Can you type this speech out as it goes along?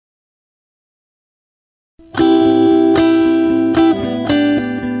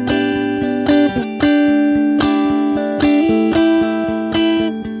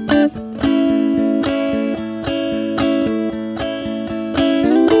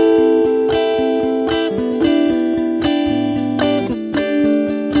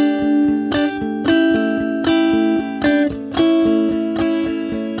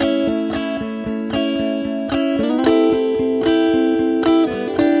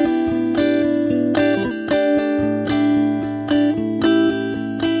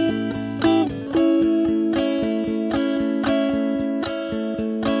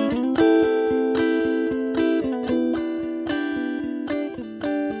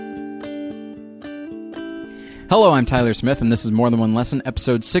Hello, I'm Tyler Smith, and this is More Than One Lesson,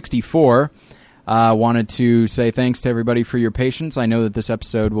 episode 64. Wanted to say thanks to everybody for your patience. I know that this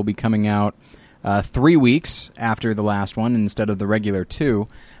episode will be coming out 3 weeks after the last one instead of the regular 2.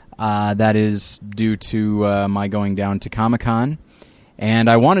 That is due to my going down to Comic-Con. And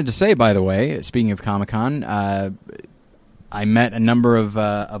I wanted to say, by the way, speaking of Comic-Con, I met a number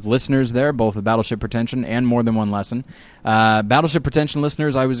of listeners there, both of Battleship Pretension and More Than One Lesson. Battleship Pretension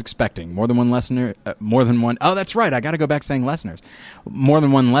listeners, I was expecting. More Than One. Oh, that's right. I got to go back saying listeners. More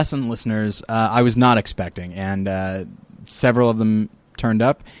Than One Lesson listeners, I was not expecting, and several of them turned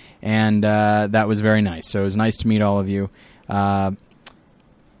up, and that was very nice. So it was nice to meet all of you.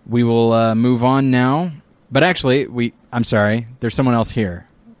 We will move on now, but actually, I'm sorry. There's someone else here,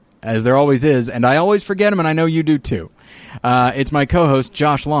 as there always is, and I always forget him, and I know you do too. It's my co-host,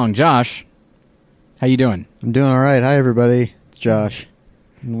 Josh Long. Josh, how you doing? I'm doing all right. Hi, everybody. It's Josh.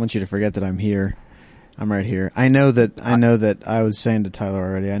 I don't want you to forget that I'm here. I'm right here. I know that I was saying to Tyler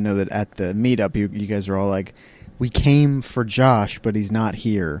already, I know that at the meetup, you guys are all like, we came for Josh, but he's not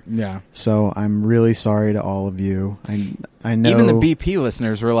here. Yeah. So I'm really sorry to all of you. I know. Even the BP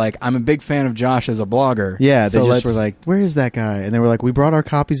listeners were like, I'm a big fan of Josh as a blogger. Yeah, they just were like, where is that guy? And they were like, we brought our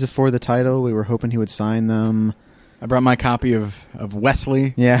copies of For the Title. We were hoping he would sign them. I brought my copy of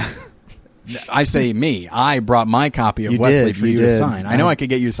Wesley. Yeah. I say me. I brought my copy of Wesley for you to sign. I know I could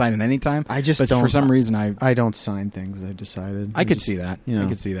get you to sign it anytime. I just but don't. For some reason, I don't sign things. I've decided. I could see that. You know. I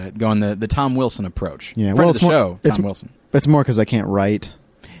could see that going the Tom Wilson approach. Yeah. Friend of the show, Tom Wilson. It's more because I can't write.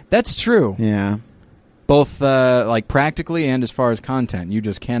 That's true. Yeah. Both like practically and as far as content, you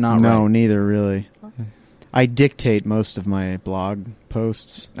just cannot write. No, neither really. I dictate most of my blog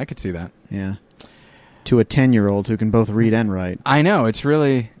posts. I could see that. Yeah. To a 10-year-old who can both read and write. I know. It's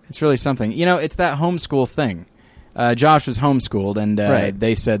really something. You know, it's that homeschool thing. Josh was homeschooled, and right.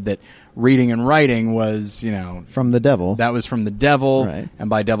 They said that reading and writing was, from the devil. That was from the devil. Right. And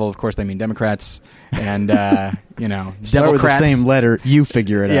by devil, of course, they mean Democrats. And, Start with the same letter. You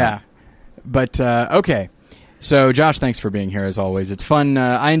figure it out. Yeah. But, okay. So, Josh, thanks for being here, as always. It's fun.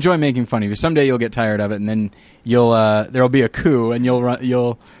 I enjoy making fun of you. Someday you'll get tired of it, and then there'll be a coup, and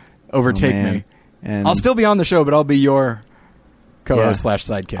you'll overtake me. And I'll still be on the show, but I'll be your co-host /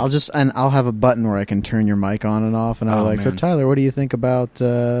 sidekick. I'll have a button where I can turn your mic on and off, and I'll so Tyler, what do you think about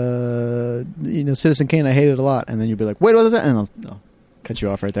Citizen Kane? I hate it a lot, and then you'll be like, wait, what is that? And I'll cut you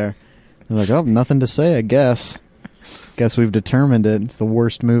off right there. I'm like, oh, nothing to say, I guess. Guess we've determined it. It's the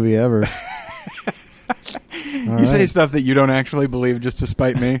worst movie ever. You say stuff that you don't actually believe just to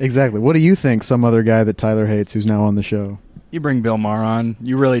spite me. Exactly. What do you think? Some other guy that Tyler hates who's now on the show. You bring Bill Maher on.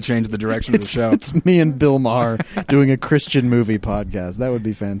 You really change the direction of the show. It's me and Bill Maher doing a Christian movie podcast. That would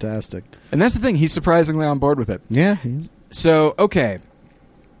be fantastic. And that's the thing. He's surprisingly on board with it. Yeah. So, okay.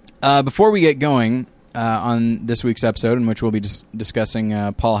 Before we get going on this week's episode, in which we'll be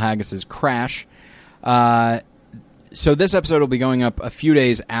discussing Paul Haggis's Crash, so this episode will be going up a few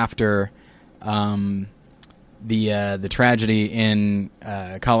days after the tragedy in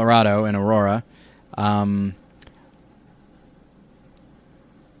Colorado, in Aurora.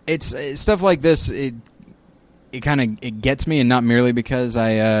 It's stuff like this. It kind of gets me, and not merely because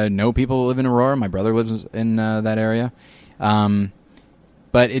I know people who live in Aurora. My brother lives in that area,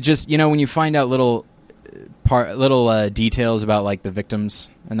 but it just when you find out little details about like the victims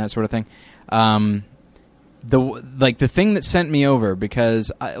and that sort of thing. The thing that sent me over,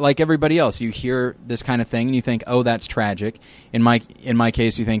 because like everybody else, you hear this kind of thing and you think, oh, that's tragic. In my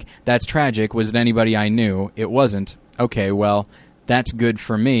case, you think that's tragic. Was it anybody I knew? It wasn't. Okay, well. That's good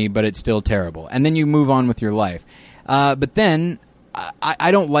for me, but it's still terrible. And then you move on with your life. But then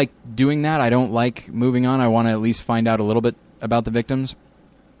I don't like doing that. I don't like moving on. I want to at least find out a little bit about the victims.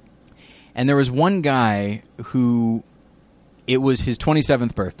 And there was one guy who, it was his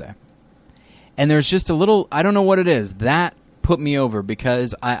 27th birthday. And there's just a little, I don't know what it is, that put me over,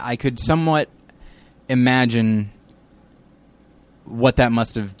 because I could somewhat imagine what that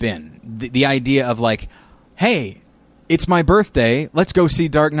must have been. The idea of like, hey, it's my birthday. Let's go see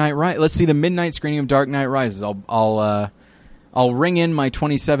Dark Knight Rises. Let's see the midnight screening of Dark Knight Rises. I'll ring in my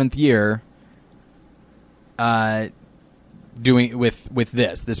 27th year doing with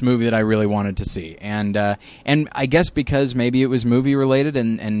this movie that I really wanted to see. And I guess because maybe it was movie related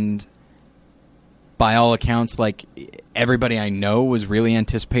and by all accounts, like, everybody I know was really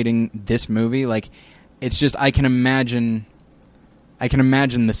anticipating this movie. Like, it's just, I can imagine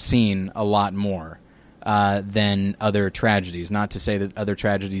the scene a lot more than other tragedies. Not to say that other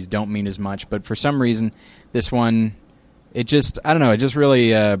tragedies don't mean as much, but for some reason, this one, it just, I don't know, it just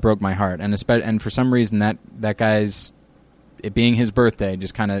really broke my heart. And for some reason, that guy's, it being his birthday, it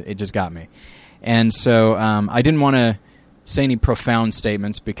just got me. And so I didn't want to say any profound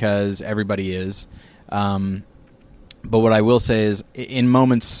statements because everybody is. But what I will say is, in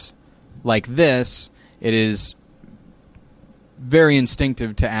moments like this, it is very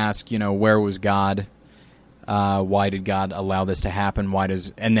instinctive to ask, where was God? Why did God allow this to happen?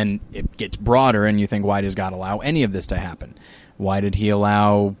 And then it gets broader, and you think, why does God allow any of this to happen? Why did He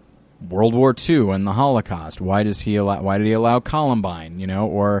allow World War II and the Holocaust? Why did He allow Columbine?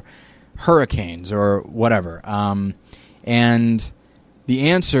 Or hurricanes or whatever? And the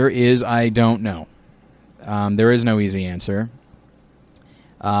answer is, I don't know. There is no easy answer.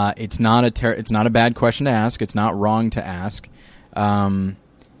 It's not a bad question to ask. It's not wrong to ask. I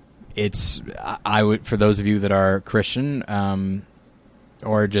would, for those of you that are Christian,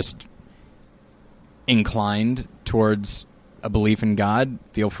 or just inclined towards a belief in God,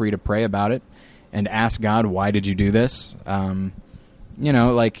 feel free to pray about it and ask God, why did you do this?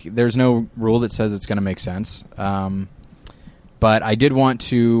 There's no rule that says it's going to make sense. But I did want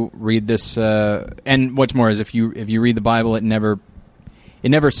to read this, and what's more is if you read the Bible, it never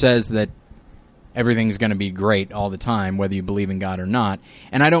says that everything's going to be great all the time, whether you believe in God or not.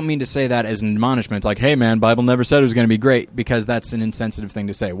 And I don't mean to say that as an admonishment. It's like, hey man, Bible never said it was going to be great, because that's an insensitive thing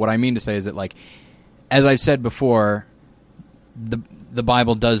to say. What I mean to say is that, like, as I've said before, the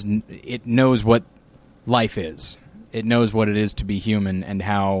Bible it knows what life is. It knows what it is to be human and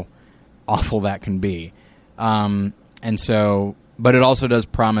how awful that can be. And so, but it also does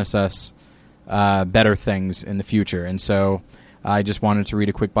promise us better things in the future. And so I just wanted to read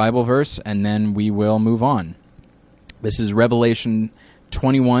a quick Bible verse, and then we will move on. This is Revelation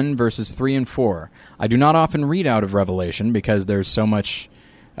 21, verses 3 and 4. I do not often read out of Revelation because there's so much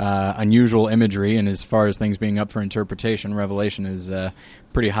unusual imagery, and as far as things being up for interpretation, Revelation is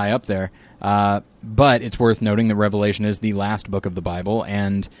pretty high up there. But it's worth noting that Revelation is the last book of the Bible,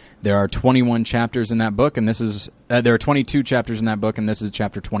 and there are 21 chapters in that book, and there are 22 chapters in that book, and this is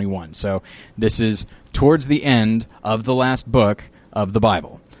chapter 21. So this is towards the end of the last book of the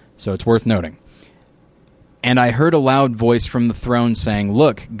Bible. So it's worth noting. And I heard a loud voice from the throne saying,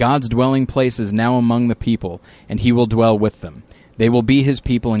 "Look, God's dwelling place is now among the people, and He will dwell with them. They will be His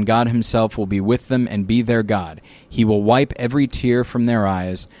people, and God Himself will be with them and be their God. He will wipe every tear from their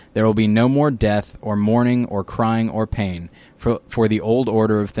eyes. There will be no more death or mourning or crying or pain, for the old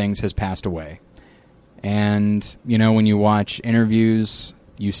order of things has passed away." And, when you watch interviews,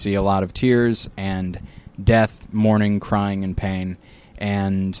 you see a lot of tears and death, mourning, crying, and pain.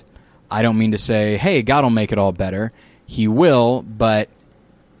 And I don't mean to say, hey, God will make it all better. He will, but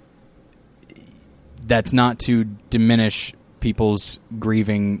that's not to diminish people's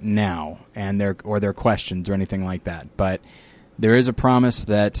grieving now and their questions or anything like that. But there is a promise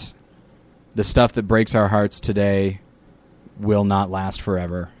that the stuff that breaks our hearts today will not last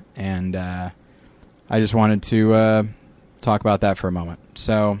forever. And I just wanted to talk about that for a moment.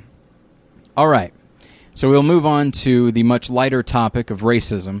 So, all right. So we'll move on to the much lighter topic of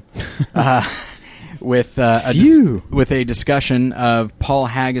racism with a discussion of Paul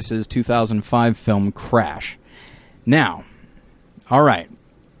Haggis's 2005 film Crash. Now, all right,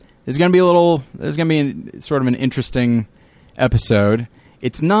 there's going to be sort of an interesting episode.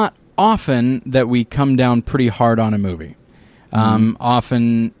 It's not often that we come down pretty hard on a movie.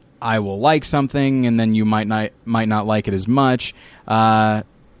 Often I will like something, and then you might not like it as much.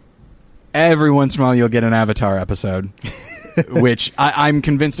 Every once in a while, you'll get an Avatar episode, which I'm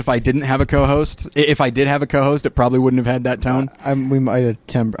convinced if I didn't have a co-host, if I did have a co-host, it probably wouldn't have had that tone. I might have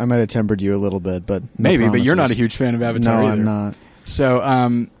tempered you a little bit, but maybe. But you're not a huge fan of Avatar either. No, I'm not.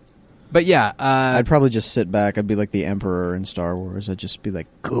 So, but yeah, I'd probably just sit back. I'd be like the Emperor in Star Wars. I'd just be like,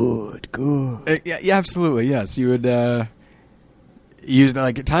 good. Yeah, absolutely, yes. You would use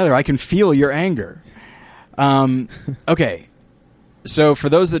like, Tyler, I can feel your anger. Okay. So for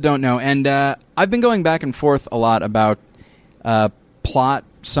those that don't know, and I've been going back and forth a lot about plot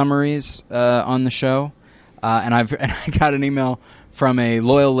summaries on the show, and I got an email from a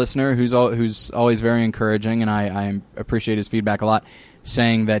loyal listener who's always very encouraging, and I appreciate his feedback a lot,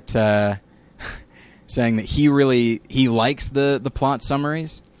 saying that he likes the plot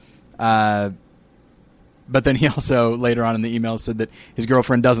summaries. But then he also, later on in the email, said that his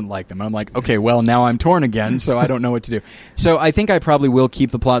girlfriend doesn't like them. And I'm like, okay, well, now I'm torn again, so I don't know what to do. So I think I probably will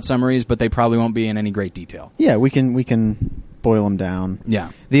keep the plot summaries, but they probably won't be in any great detail. Yeah, we can boil them down.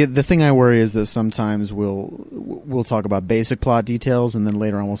 Yeah. The thing I worry is that sometimes we'll talk about basic plot details, and then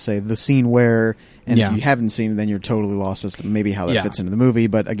later on we'll say the scene where, and if you haven't seen it, then you're totally lost as to maybe how that fits into the movie.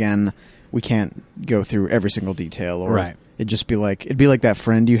 But again, we can't go through every single detail, or right. It'd be like that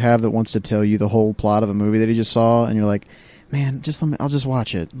friend you have that wants to tell you the whole plot of a movie that he just saw, and you're like, man, I'll just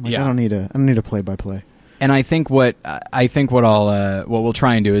watch it. Like, I don't need a play by play. And I think what we'll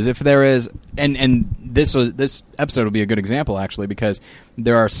try and do is, if there is, and this episode will be a good example actually, because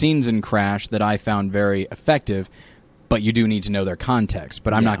there are scenes in Crash that I found very effective, but you do need to know their context.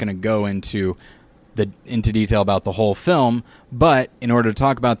 But I'm not going to go into detail about the whole film. But in order to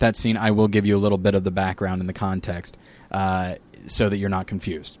talk about that scene, I will give you a little bit of the background and the context, so that you're not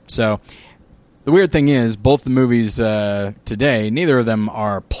confused. So the weird thing is, both the movies today, neither of them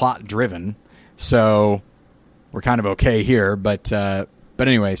are plot driven. So we're kind of okay here, but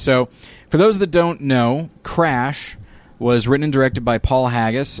anyway. So for those that don't know, Crash was written and directed by Paul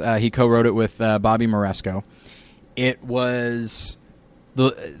Haggis. He co-wrote it with Bobby Moresco. It was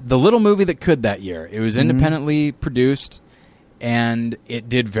the little movie that could that year. It was independently produced, and it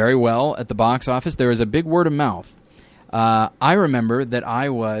did very well at the box office. There was a big word of mouth. I remember that I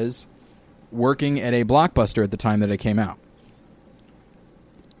was working at a Blockbuster at the time that it came out.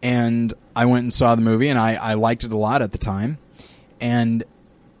 And I went and saw the movie, and I liked it a lot at the time. And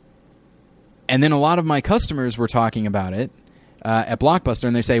then a lot of my customers were talking about it at Blockbuster,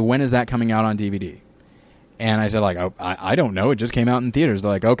 and they say, when is that coming out on DVD? And I said, like, oh, I don't know. It just came out in theaters.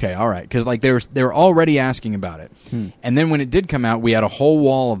 They're like, okay, all right. Because like, they were already asking about it. And then when it did come out, we had a whole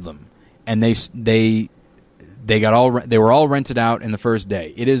wall of them. And they were all rented out in the first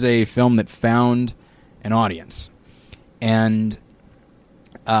day. It is a film that found an audience. And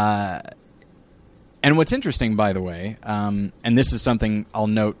what's interesting, by the way, and this is something I'll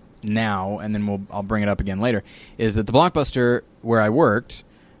note now, and then I'll bring it up again later, is that the Blockbuster where I worked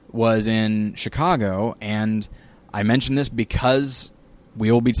was in Chicago, and I mention this because we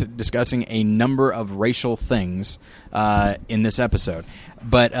will be discussing a number of racial things in this episode.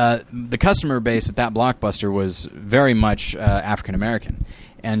 But the customer base at that Blockbuster was very much African American,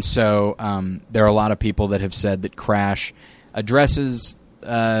 and so there are a lot of people that have said that Crash addresses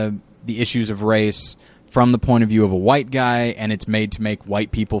the issues of race from the point of view of a white guy, and it's made to make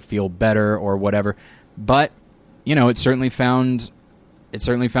white people feel better or whatever. But it certainly found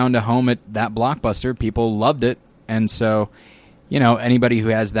a home at that Blockbuster. People loved it, and so anybody who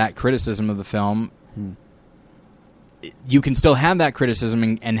has that criticism of the film, you can still have that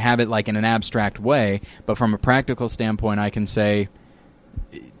criticism and have it like in an abstract way. But from a practical standpoint, I can say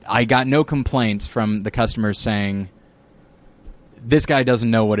I got no complaints from the customers saying, this guy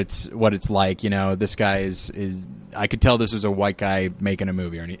doesn't know what it's like. This guy is. I could tell this was a white guy making a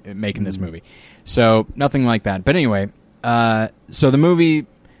movie or making this movie. So nothing like that. But anyway, so the movie,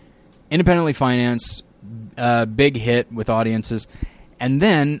 independently financed, big hit with audiences, and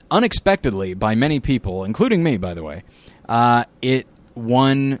then unexpectedly by many people, including me, by the way, it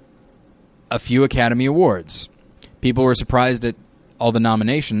won a few Academy Awards. People were surprised at all the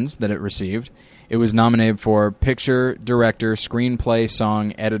nominations that it received. It was nominated for Picture, Director, Screenplay,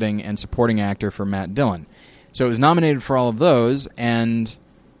 Song, Editing, and Supporting Actor for Matt Dillon. So it was nominated for all of those, and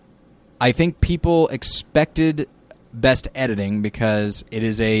I think people expected Best Editing because it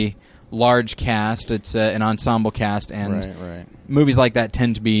is a large cast. It's an ensemble cast, and right. Movies like that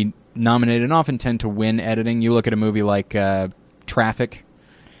tend to be nominated and often tend to win editing. You look at a movie like Traffic.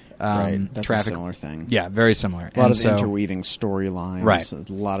 Right, that's Traffic, a similar thing. Yeah, very similar. A lot of interweaving storylines, right.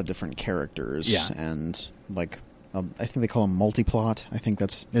 A lot of different characters, yeah. And I think they call them multi-plot.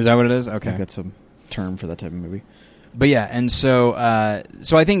 Is that what it is? Okay, I think that's a term for that type of movie. But yeah, and so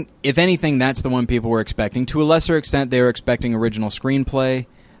I think if anything, that's the one people were expecting. To a lesser extent, they were expecting original screenplay.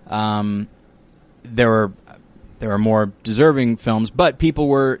 There are more deserving films, but people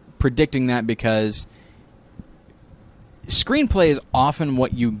were predicting that because screenplay is often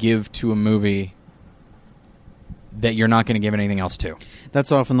what you give to a movie that you're not going to give anything else to.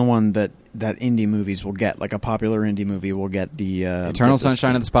 That's often the one that indie movies will get. Like a popular indie movie will get the Eternal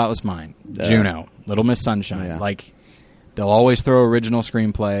Sunshine of the Spotless Mind, Juno, Little Miss Sunshine. Yeah. Like, they'll always throw original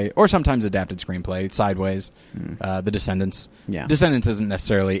screenplay or sometimes adapted screenplay. Sideways, The Descendants. Yeah. Descendants isn't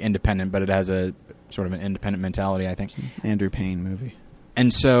necessarily independent, but it has a sort of an independent mentality, I think. Andrew Payne movie.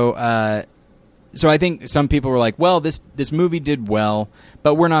 And so, so I think some people were like, well, this movie did well,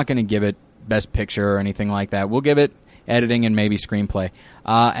 but we're not going to give it Best Picture or anything like that. We'll give it editing and maybe screenplay.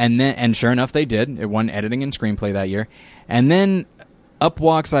 And sure enough, they did. It won editing and screenplay that year. And then up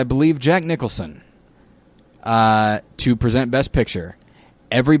walks, I believe, Jack Nicholson to present Best Picture.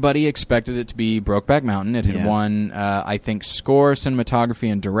 Everybody expected it to be Brokeback Mountain. It had won, I think, score,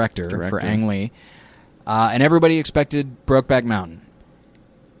 cinematography, and director. For Ang Lee. And everybody expected Brokeback Mountain.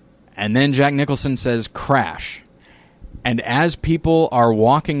 And then Jack Nicholson says Crash. And as people are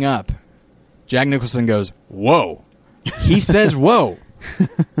walking up, Jack Nicholson goes, whoa. He says whoa.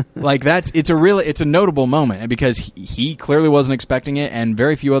 Like it's a notable moment because he clearly wasn't expecting it and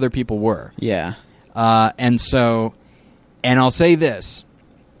very few other people were. Yeah. And I'll say this.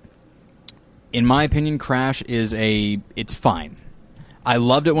 In my opinion, Crash it's fine. I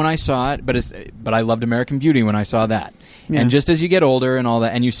loved it when I saw it, but I loved American Beauty when I saw that. Yeah. And just as you get older and all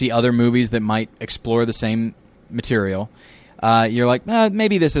that, and you see other movies that might explore the same material, you're like,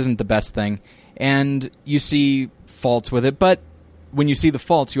 maybe this isn't the best thing. And you see faults with it, but when you see the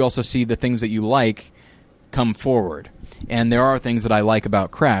faults, you also see the things that you like come forward. And there are things that I like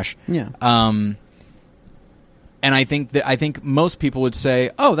about Crash. Yeah. And I think most people would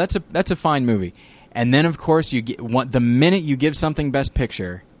say, "Oh, that's a fine movie." And then, of course, the minute you give something Best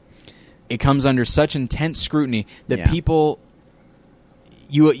Picture, it comes under such intense scrutiny that people,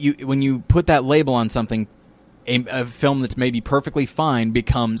 when you put that label on something, a film that's maybe perfectly fine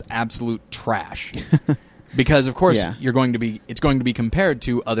becomes absolute trash. Because of course it's going to be compared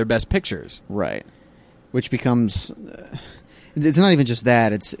to other Best Pictures, right? Which becomes it's not even just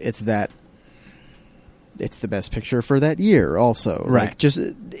that; it's that it's the Best Picture for that year, also. Right? Like just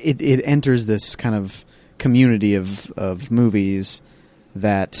it enters this kind of community of movies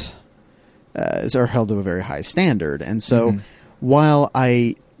that are held to a very high standard, and so while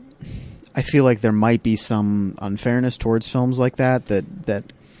I feel like there might be some unfairness towards films like that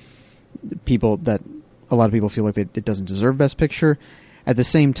a lot of people feel like it doesn't deserve Best Picture. At the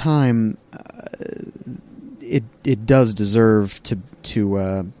same time, it does deserve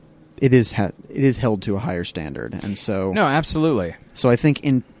to it is held to a higher standard, and so no, absolutely. So I think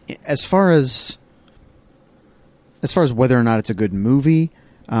as far as whether or not it's a good movie,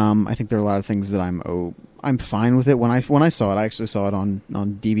 I think there are a lot of things that I'm fine with it. When I saw it, I actually saw it on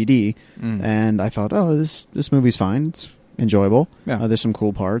DVD, and I thought, oh, this movie's fine. It's enjoyable. Yeah. There's some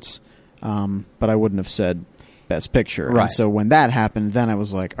cool parts. But I wouldn't have said Best Picture. Right. And so when that happened, then I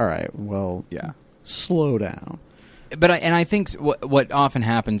was like, all right, well, slow down. But I think what often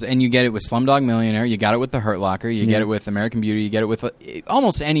happens, and you get it with Slumdog Millionaire, you got it with The Hurt Locker, you get it with American Beauty, you get it with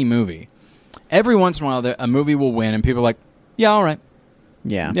almost any movie. Every once in a while, a movie will win, and people are like, yeah, all right.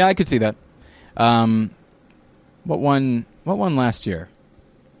 Yeah. Yeah, I could see that. What won last year?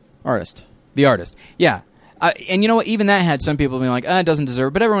 The Artist. Yeah. And you know what? Even that had some people being like, it doesn't deserve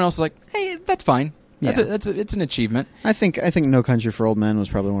it. But everyone else was like, hey, that's fine. It's an achievement. I think No Country for Old Men was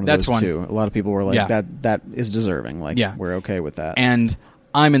probably one of those too. A lot of people were like, that is deserving. Like, we're okay with that. And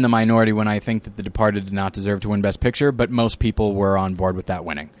I'm in the minority when I think that The Departed did not deserve to win Best Picture, but most people were on board with that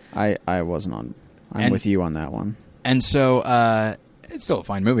winning. I wasn't on. I'm with you on that one. And so it's still a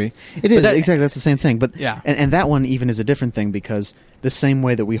fine movie. It is, exactly. That's the same thing. But yeah. And that one even is a different thing because the same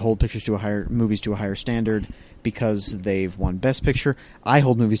way that we hold movies to a higher standard because they've won Best Picture, I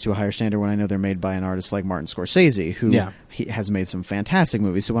hold movies to a higher standard when I know they're made by an artist like Martin Scorsese, who he has made some fantastic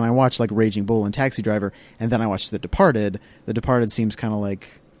movies. So when I watch like Raging Bull and Taxi Driver, and then I watch The Departed seems kind of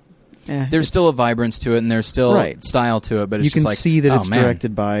like... there's still a vibrance to it, and there's still style to it, but it's you can just like, see that it's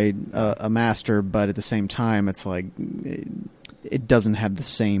directed by a master, but at the same time, it's like... It doesn't have the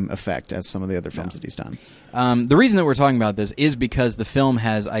same effect as some of the other films that he's done. The reason that we're talking about this is because the film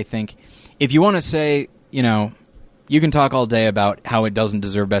has, I think, if you want to say, you can talk all day about how it doesn't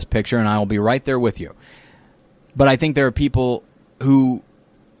deserve Best Picture, and I will be right there with you. But I think there are people who,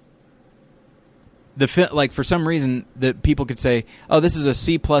 for some reason, that people could say, oh, this is a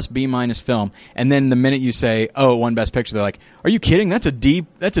C+ B- film, and then the minute you say, oh, it won Best Picture, they're like, are you kidding? That's a D-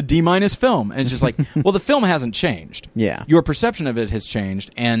 film. And it's just like, well, the film hasn't changed. Yeah. Your perception of it has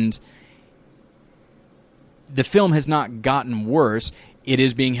changed, and the film has not gotten worse. It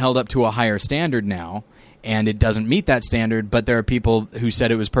is being held up to a higher standard now, and it doesn't meet that standard, but there are people who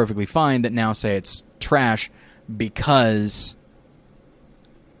said it was perfectly fine that now say it's trash because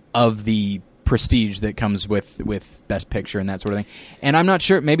of the prestige that comes with Best Picture and that sort of thing. And I'm not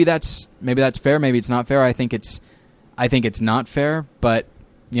sure. Maybe that's fair. Maybe it's not fair. I think it's not fair. But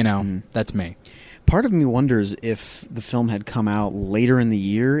that's me. part of me wonders if the film had come out later in the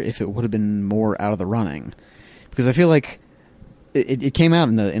year, if it would have been more out of the running, because I feel like it came out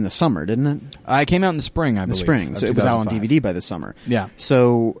in the summer, didn't it? It came out in the spring, I believe. The spring, so it was out on DVD by the summer. Yeah.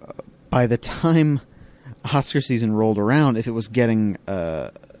 So by the time Oscar season rolled around, if it was getting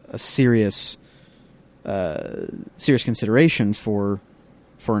a serious consideration for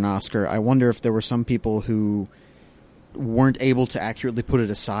an Oscar, I wonder if there were some people who weren't able to accurately put it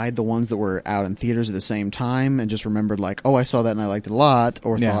aside, the ones that were out in theaters at the same time, and just remembered like, oh, I saw that and I liked it a lot,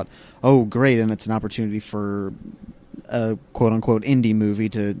 or thought, oh, great, and it's an opportunity for a quote-unquote indie movie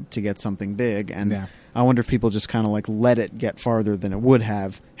to get something big. And I wonder if people just kind of like let it get farther than it would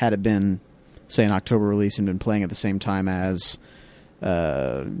have had it been, say, an October release and been playing at the same time as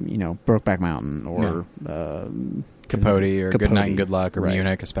Brokeback Mountain or Capote or Good Night and Good Luck or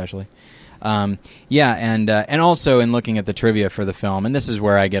Munich especially. And also in looking at the trivia for the film, and this is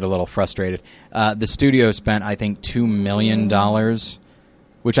where I get a little frustrated, the studio spent, I think, $2 million,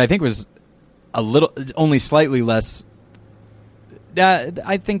 which I think was only slightly less.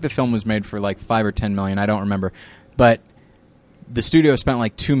 I think the film was made for like $5 or $10 million. I don't remember, but the studio spent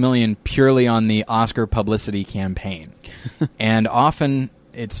like $2 million purely on the Oscar publicity campaign. And often,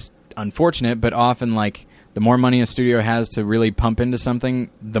 it's unfortunate, but often like the more money a studio has to really pump into something,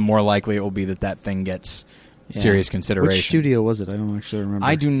 the more likely it will be that thing gets serious consideration. Which studio was it? I don't actually remember.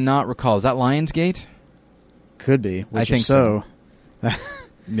 I do not recall. Is that Lionsgate? Could be. I think so.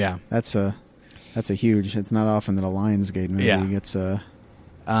 Yeah, that's a huge. It's not often that a Lionsgate movie gets a.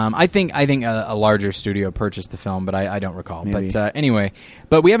 I think a larger studio purchased the film, but I don't recall. Maybe. But anyway,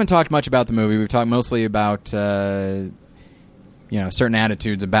 but we haven't talked much about the movie. We've talked mostly about certain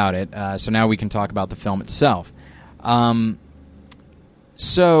attitudes about it. So now we can talk about the film itself.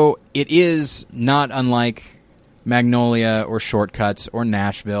 So it is not unlike Magnolia or Shortcuts or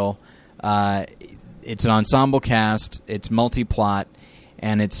Nashville. It's an ensemble cast. It's multi-plot,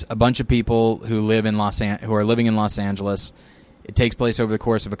 and it's a bunch of people who are living in Los Angeles. It takes place over the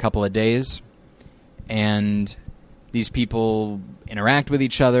course of a couple of days, and these people interact with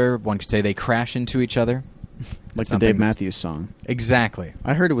each other. One could say they crash into each other. Like the Dave Matthews song. Exactly.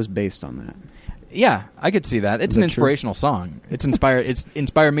 I heard it was based on that. Yeah, I could see that. It's an inspirational song. It's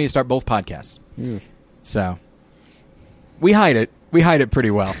inspired me to start both podcasts. Yeah. So we hide it. We hide it pretty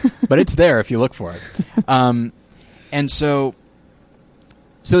well, but it's there if you look for it. And so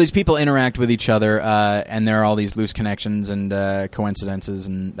these people interact with each other, and there are all these loose connections and coincidences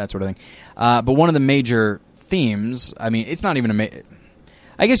and that sort of thing. But one of the major themes, I mean, it's not even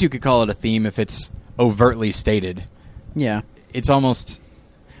I guess you could call it a theme if it's overtly stated. Yeah. It's almost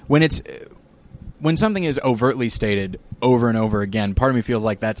when something is overtly stated over and over again, part of me feels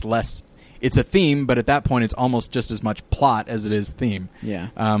like that's less. It's a theme, but at that point, it's almost just as much plot as it is theme. Yeah.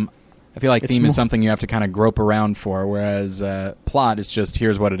 I feel like theme is something you have to kind of grope around for, whereas plot is just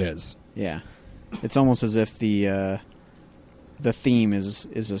here's what it is. Yeah. It's almost as if the theme is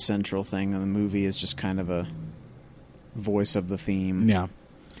a central thing, and the movie is just kind of a voice of the theme. Yeah.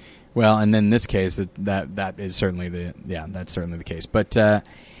 Well, and then in this case, that is certainly that's certainly the case. But yeah,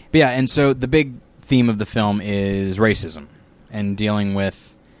 and so the big theme of the film is racism and dealing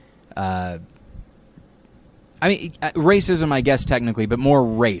with. Racism, I guess, technically, but more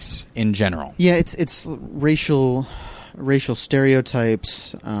race in general. Yeah, it's racial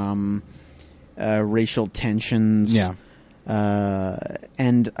stereotypes, racial tensions. Yeah,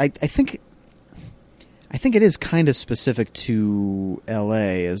 and I think it is kind of specific to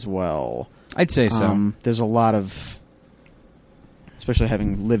L.A. as well. I'd say so. There's a lot of, especially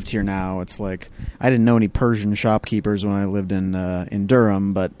having lived here now, it's like I didn't know any Persian shopkeepers when I lived in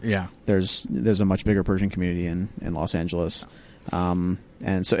Durham, but yeah, there's a much bigger Persian community in Los Angeles, and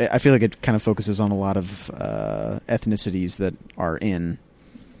so I feel like it kind of focuses on a lot of ethnicities that are in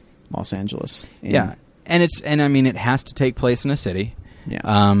Los Angeles. Yeah, and it has to take place in a city.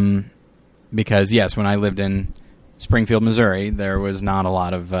 Yeah, because yes, when I lived in Springfield, Missouri, there was not a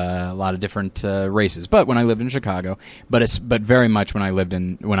lot of different races. But when I lived in Chicago, but very much when I live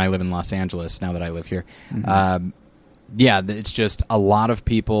in Los Angeles. Now that I live here, it's just a lot of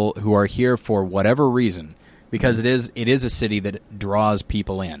people who are here for whatever reason, because it is a city that draws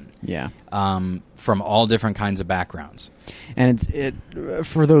people in. Yeah, from all different kinds of backgrounds. And it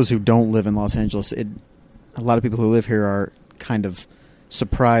for those who don't live in Los Angeles, a lot of people who live here are kind of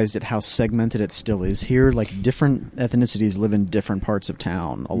surprised at how segmented it still is here. Like, different ethnicities live in different parts of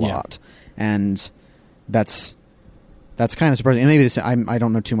town a lot, and that's kind of surprising. And maybe I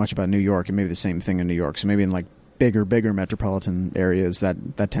don't know too much about New York, and maybe the same thing in New York. So maybe in like bigger metropolitan areas that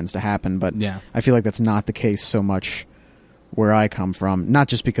tends to happen. But I feel like that's not the case so much where I come from. Not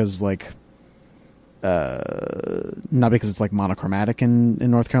just because like not because it's like monochromatic in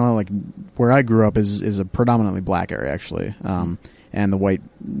North Carolina. Like where I grew up is a predominantly black area actually, and the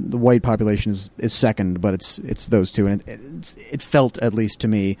white population is second, but it's those two, and it felt, at least to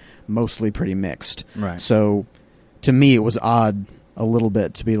me, mostly pretty mixed. Right. So to me, it was odd a little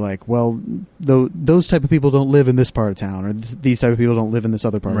bit to be like, well, those type of people don't live in this part of town, or these type of people don't live in this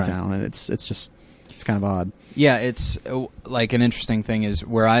other part of town, and it's kind of odd. Yeah, it's like an interesting thing is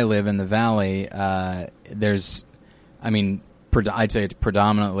where I live in the valley. There's, I mean, I'd say it's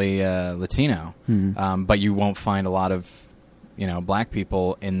predominantly Latino, but you won't find a lot of, black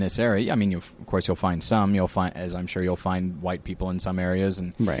people in this area. I mean, of course, you'll find some. You'll find, as I'm sure you'll find, white people in some areas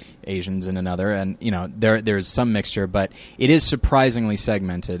and Asians in another, and there's some mixture, but it is surprisingly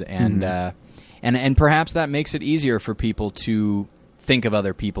segmented, and and perhaps that makes it easier for people to think of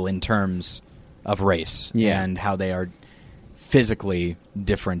other people in terms of race and how they are physically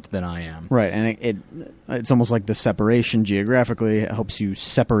different than I am. Right, and it's almost like the separation geographically helps you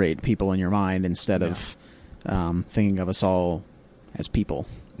separate people in your mind instead of thinking of us all as people.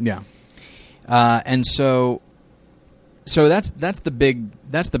 Yeah, and so that's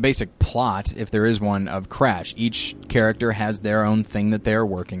the basic plot, if there is one, of Crash. Each character has their own thing that they're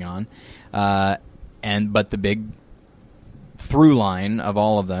working on, but the big through line of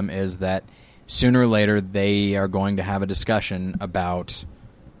all of them is that sooner or later they are going to have a discussion about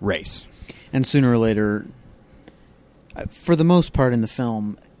race. And sooner or later, for the most part in the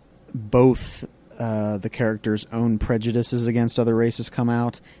film, both the characters' own prejudices against other races come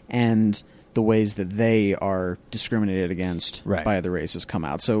out, and the ways that they are discriminated against by other races come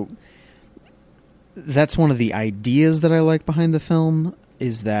out. So that's one of the ideas that I like behind the film,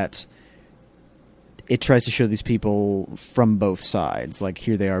 is that it tries to show these people from both sides. Like,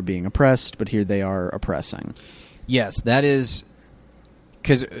 here they are being oppressed, but here they are oppressing. Yes, that is...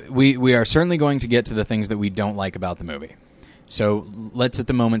 Because we are certainly going to get to the things that we don't like about the movie. So let's at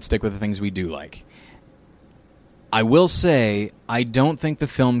the moment stick with the things we do like. I will say, I don't think the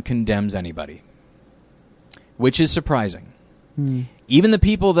film condemns anybody, which is surprising. Even the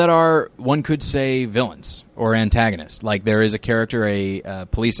people that are, one could say, villains or antagonists. Like, there is a character, a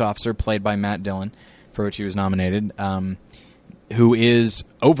police officer played by Matt Dillon, for which he was nominated, who is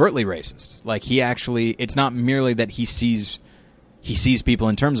overtly racist. Like, he actually, it's not merely that he sees people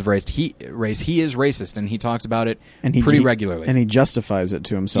in terms of race. He is racist, and he talks about it pretty regularly. And he justifies it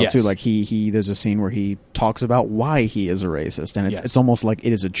to himself, too. Like, there's a scene where he talks about why he is a racist, and it's almost like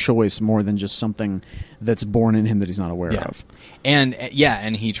it is a choice more than just something that's born in him that he's not aware of. And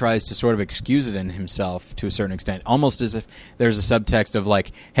he tries to sort of excuse it in himself to a certain extent, almost as if there's a subtext of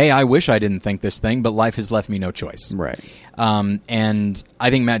like, hey, I wish I didn't think this thing, but life has left me no choice. Right. And I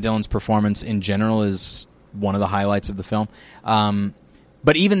think Matt Dillon's performance in general is one of the highlights of the film.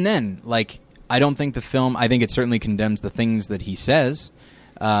 But even then, like, I don't think the film, I think it certainly condemns the things that he says,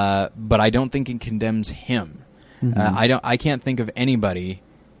 but I don't think it condemns him. I can't think of anybody,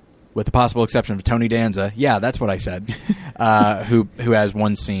 with the possible exception of Tony Danza, that's what I said, who has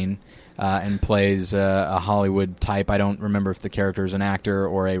one scene and plays a Hollywood type. I don't remember if the character is an actor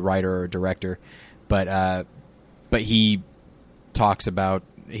or a writer or a director, but he talks about,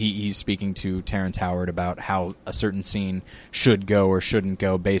 he's speaking to Terrence Howard about how a certain scene should go or shouldn't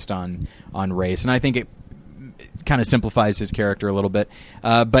go based on race, and I think it kind of simplifies his character a little bit.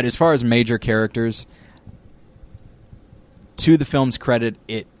 But as far as major characters, to the film's credit,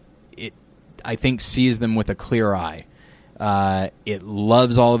 it I think sees them with a clear eye. It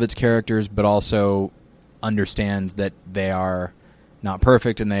loves all of its characters, but also understands that they are not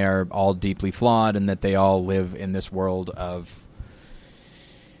perfect and they are all deeply flawed, and that they all live in this world of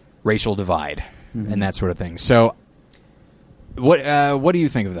racial divide and that sort of thing. So, what do you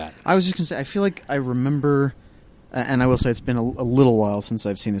think of that? I was just going to say, I feel like I remember, and I will say it's been a little while since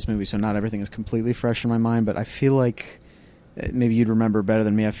I've seen this movie, so not everything is completely fresh in my mind, but I feel like, maybe you'd remember better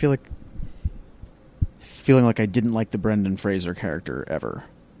than me, I feel like feeling like I didn't like the Brendan Fraser character ever.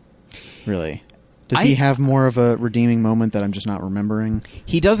 Really. Does he have more of a redeeming moment that I'm just not remembering?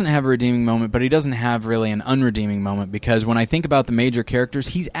 He doesn't have a redeeming moment, but he doesn't have really an unredeeming moment, because when I think about the major characters,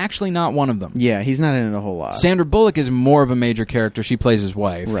 he's actually not one of them. Yeah, he's not in it a whole lot. Sandra Bullock is more of a major character. She plays his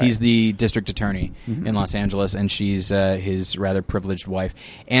wife. Right. He's the district attorney in Los Angeles, and she's his rather privileged wife.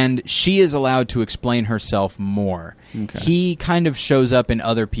 And she is allowed to explain herself more. Okay. He kind of shows up in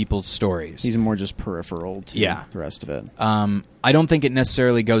other people's stories. He's more just peripheral to the rest of it. I don't think it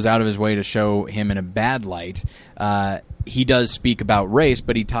necessarily goes out of his way to show him in a bad light. He does speak about race,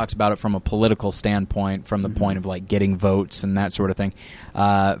 but he talks about it from a political standpoint, from the point of like getting votes and that sort of thing.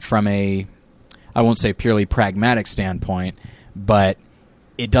 From a, I won't say purely pragmatic standpoint, but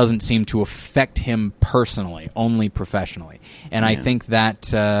it doesn't seem to affect him personally, only professionally. And I think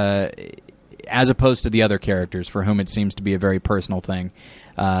that, as opposed to the other characters for whom it seems to be a very personal thing,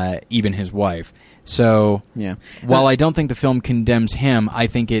 even his wife. So while I don't think the film condemns him, I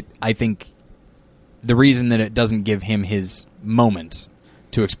think the reason that it doesn't give him his moment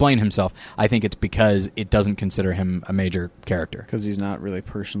to explain himself, I think it's because it doesn't consider him a major character. Because he's not really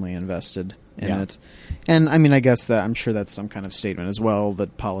personally invested in it. And, I mean, I guess that I'm sure that's some kind of statement as well,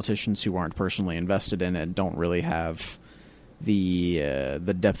 that politicians who aren't personally invested in it don't really have the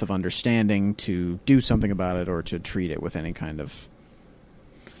depth of understanding to do something about it or to treat it with any kind of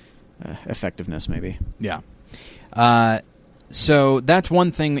effectiveness, maybe. Yeah. So that's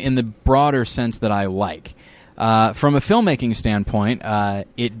one thing in the broader sense that I like. From a filmmaking standpoint,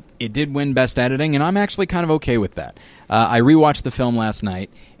 it did win Best Editing, and I'm actually kind of okay with that. I rewatched the film last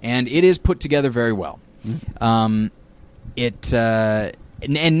night, and it is put together very well. And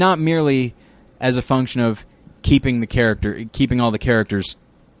not merely as a function of keeping all the characters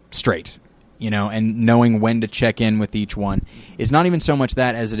straight, and knowing when to check in with each one. It's not even so much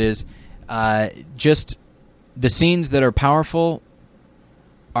that as it is just the scenes that are powerful.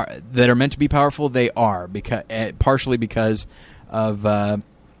 That are meant to be powerful, they are partially because of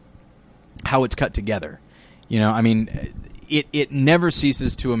how it's cut together. I mean, it never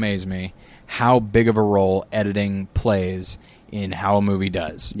ceases to amaze me how big of a role editing plays in how a movie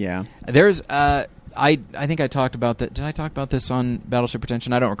does. Yeah, there's I think I talked about that. Did I talk about this on Battleship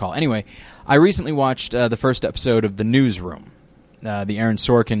Pretension? I don't recall. Anyway, I recently watched the first episode of The Newsroom, the Aaron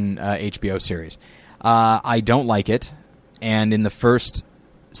Sorkin HBO series. I don't like it, and in the first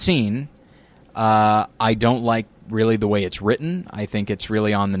scene, I don't like really the way it's written. I think it's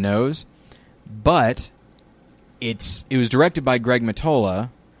really on the nose, but it was directed by Greg Mottola,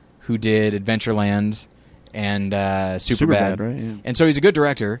 who did Adventureland and Superbad, right? Yeah. And so he's a good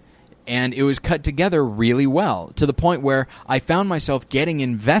director, and it was cut together really well to the point where I found myself getting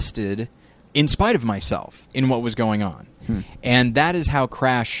invested in spite of myself in what was going on. And that is how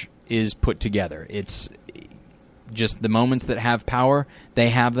Crash is put together. It's just the moments that have power, they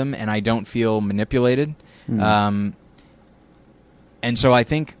have them, and I don't feel manipulated. And so I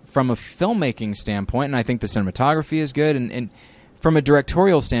think from a filmmaking standpoint, and I think the cinematography is good, and from a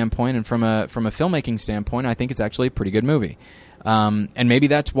directorial standpoint and from a filmmaking standpoint, I think it's actually a pretty good movie. And maybe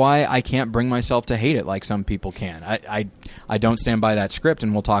that's why I can't bring myself to hate it like some people can. I don't stand by that script,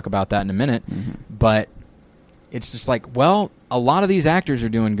 and we'll talk about that in a minute. But it's just like, well, a lot of these actors are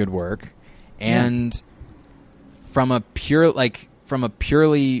doing good work, and from a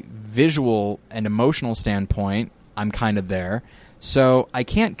purely visual and emotional standpoint, I'm kind of there. So I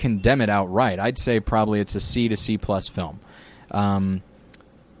can't condemn it outright. I'd say probably it's a C to C plus film. And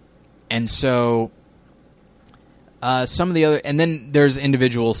so some of the other, and then there's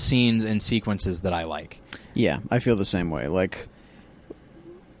individual scenes and sequences that I like. Yeah, I feel the same way. Like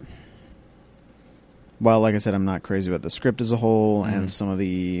I said, I'm not crazy about the script as a whole and some of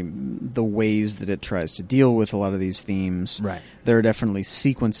the ways that it tries to deal with a lot of these themes. Right. There are definitely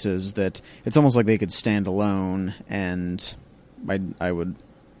sequences that it's almost like they could stand alone, and I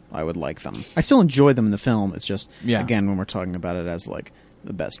would like them. I still enjoy them in the film. It's just, again, when we're talking about it as like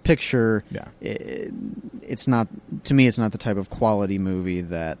the best picture, it's not, to me, it's not the type of quality movie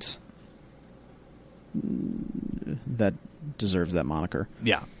that deserves that moniker.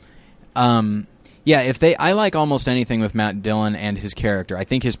 Yeah. I like almost anything with Matt Dillon and his character. I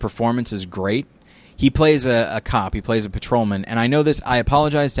think his performance is great. He plays a cop. He plays a patrolman. And I know this. I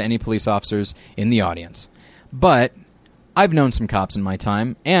apologize to any police officers in the audience. But I've known some cops in my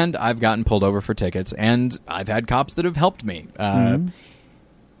time, and I've gotten pulled over for tickets, and I've had cops that have helped me.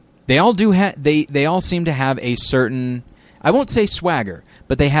 They all do. They all seem to have a certain, I won't say swagger,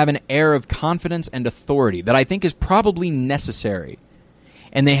 but they have an air of confidence and authority that I think is probably necessary.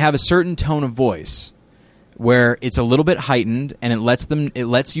 And they have a certain tone of voice where it's a little bit heightened, and it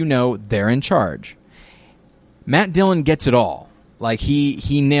lets you know they're in charge. Matt Dillon gets it all. Like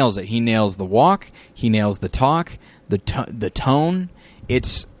he nails it. He nails the walk. He nails the talk. The tone.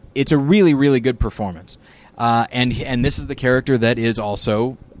 It's a really, really good performance. And this is the character that is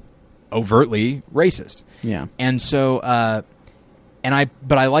also overtly racist. Yeah. And so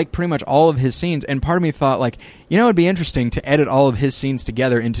but I like pretty much all of his scenes, and part of me thought, like, it'd be interesting to edit all of his scenes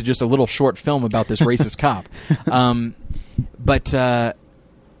together into just a little short film about this racist cop. But I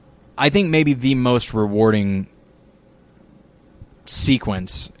think maybe the most rewarding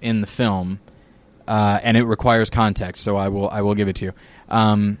sequence in the film, and it requires context, so I will give it to you.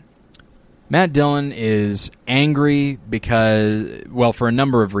 Matt Dillon is angry because, well, for a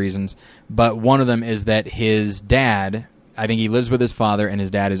number of reasons, but one of them is that his dad, I think he lives with his father, and his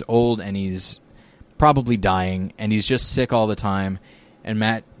dad is old, and he's probably dying, and he's just sick all the time. And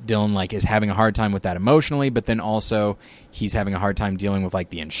Matt Dillon like is having a hard time with that emotionally, but then also he's having a hard time dealing with like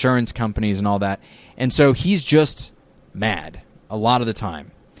the insurance companies and all that. And so he's just mad a lot of the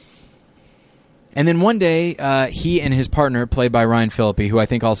time. And then one day, he and his partner, played by Ryan Phillippe, who I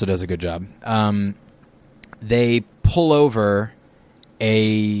think also does a good job, they pull over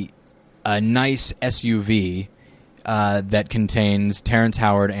a nice SUV that contains Terrence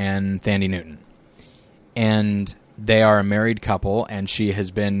Howard and Thandie Newton. And they are a married couple, and she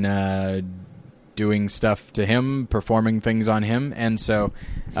has been doing stuff to him, performing things on him. And so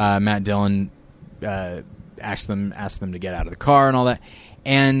Matt Dillon asked them to get out of the car and all that.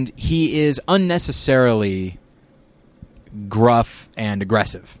 And he is unnecessarily gruff and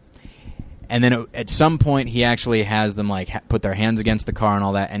aggressive. And then at some point, he actually has them like put their hands against the car and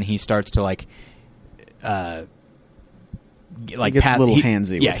all that, and he starts to like he gets a little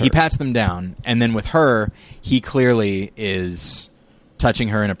handsy. Yeah, with her. he pats them down, and then with her, he clearly is touching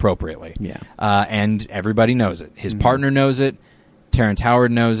her inappropriately. Yeah, and everybody knows it. His partner knows it. Terrence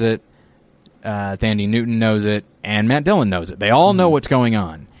Howard knows it. Thandie Newton knows it, and Matt Dillon knows it. They all know what's going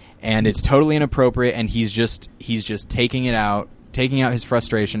on, and it's totally inappropriate. And he's just taking out his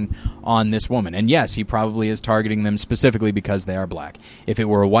frustration on this woman. And yes, he probably is targeting them specifically because they are black. If it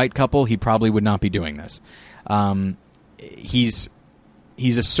were a white couple, he probably would not be doing this. He's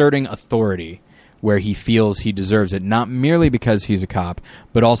asserting authority where he feels he deserves it, not merely because he's a cop,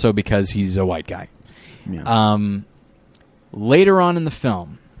 but also because he's a white guy. Yeah. Later on in the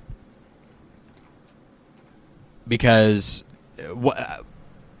film, because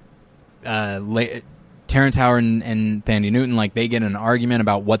Terrence Howard and Thandie Newton, like, they get in an argument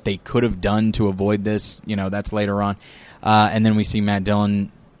about what they could have done to avoid this. You know, that's later on. And then we see Matt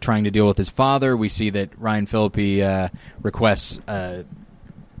Dillon trying to deal with his father. We see that Ryan Phillippe requests a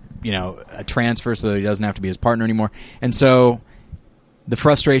transfer so that he doesn't have to be his partner anymore. And so the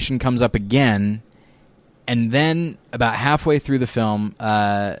frustration comes up again, and then about halfway through the film,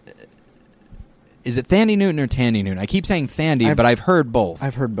 is it Thandie Newton or Thandie Newton? I keep saying Thandie, but I've heard both.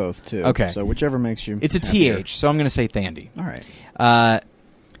 I've heard both, too. Okay. So whichever makes you It's a happier. TH, so I'm going to say Thandie. All right.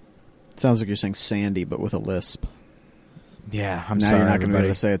 Sounds like you're saying Sandy, but with a lisp. Yeah, I'm now sorry, you're not going to be everybody.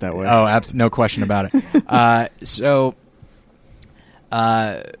 able to say it that way. Oh, no question about it. So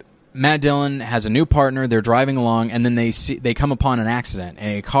Matt Dillon has a new partner. They're driving along, and then they come upon an accident,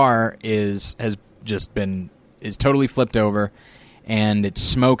 and a car is totally flipped over, and it's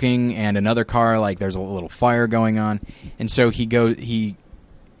smoking, and another car, like, there's a little fire going on, and so he goes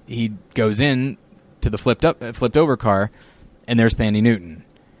in to the flipped over car, and there's Thandie Newton,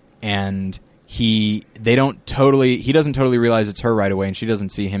 and he doesn't totally realize it's her right away, and she doesn't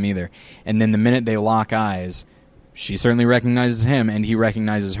see him either. And then the minute they lock eyes, she certainly recognizes him, and he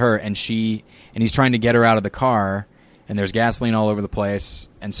recognizes her, and he's trying to get her out of the car, and there's gasoline all over the place,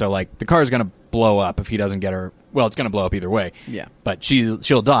 and so, like, the car is going to blow up if he doesn't get her. Well, it's going to blow up either way. Yeah. But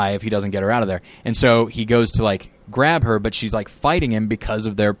she'll die if he doesn't get her out of there. And so he goes to, like, grab her, but she's, like, fighting him because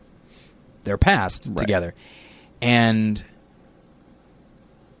of their past together. And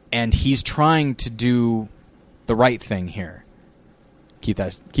he's trying to do the right thing here. Keep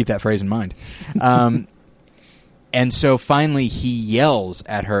that phrase in mind. And so finally he yells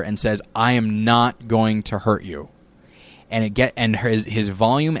at her and says, "I am not going to hurt you." And his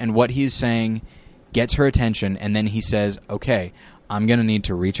volume and what he's saying gets her attention, and then he says, "Okay, I'm going to need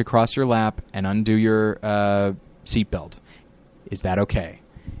to reach across your lap and undo your seatbelt. Is that okay?"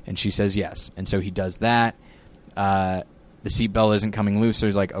 And she says yes. And so he does that. The seatbelt isn't coming loose, so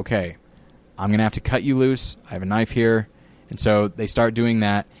he's like, "Okay, I'm going to have to cut you loose. I have a knife here." And so they start doing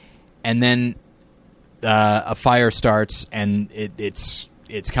that. And then a fire starts, and it's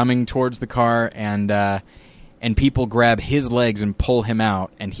coming towards the car, and people grab his legs and pull him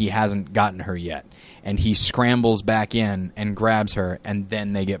out, and he hasn't gotten her yet. And he scrambles back in and grabs her, and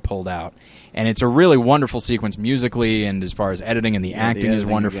then they get pulled out. And it's a really wonderful sequence musically, and as far as editing, and the acting is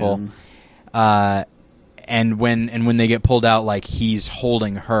wonderful. And when they get pulled out, like, he's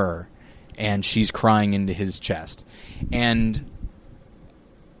holding her, and she's crying into his chest. And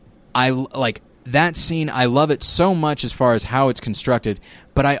I like that scene. I love it so much as far as how it's constructed,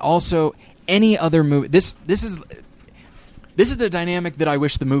 but I also, any other movie, this is the dynamic that I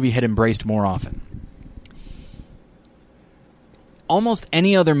wish the movie had embraced more often. Almost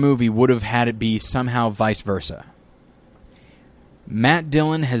any other movie would have had it be somehow vice versa. Matt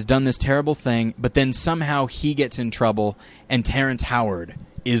Dillon has done this terrible thing, but then somehow he gets in trouble, and Terrence Howard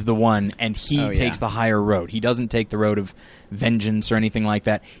is the one, and he takes the higher road. He doesn't take the road of vengeance or anything like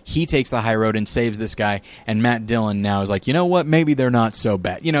that. He takes the high road and saves this guy, and Matt Dillon now is like, you know what, maybe they're not so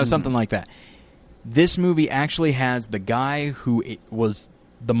bad. Something like that. This movie actually has the guy who was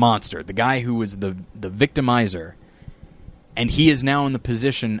the monster, the guy who was the victimizer, and he is now in the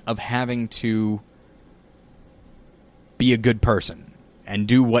position of having to be a good person and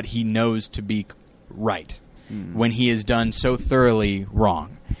do what he knows to be right when he has done so thoroughly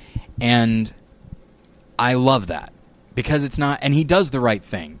wrong. And I love that because it's not, and he does the right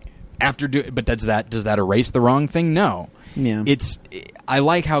thing but does that erase the wrong thing? No. Yeah. I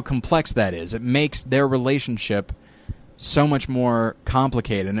like how complex that is. It makes their relationship so much more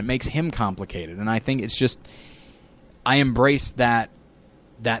complicated, and it makes him complicated. And I think it's just, I embrace that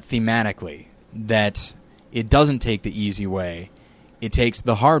thematically, that it doesn't take the easy way. It takes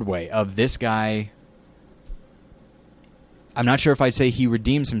the hard way of this guy. I'm not sure if I'd say he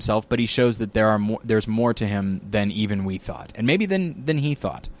redeems himself, but he shows that there's more to him than even we thought, and maybe than he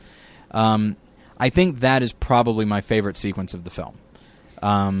thought. I think that is probably my favorite sequence of the film,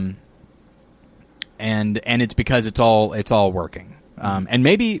 and it's because it's all working. And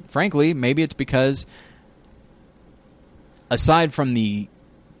maybe, frankly, it's because aside from the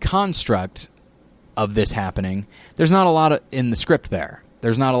construct of this happening, there's not a lot in the script there.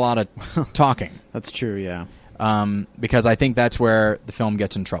 There's not a lot of talking. That's true, yeah. Because I think that's where the film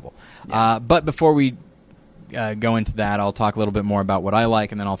gets in trouble. Yeah. But before we go into that, I'll talk a little bit more about what I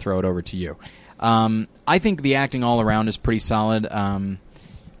like, and then I'll throw it over to you. I think the acting all around is pretty solid.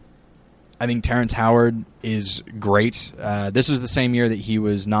 I think Terrence Howard is great. This was the same year that he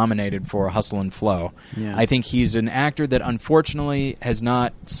was nominated for Hustle and Flow. Yeah. I think he's an actor that unfortunately has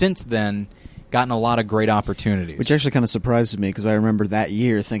not, since then, gotten a lot of great opportunities. Which actually kind of surprises me, because I remember that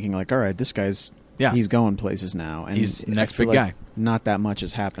year thinking, like, all right, this guy's he's going places now. And he's the next big like guy. Not that much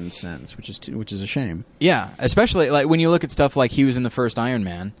has happened since, which is a shame. Yeah, especially like when you look at stuff like he was in the first Iron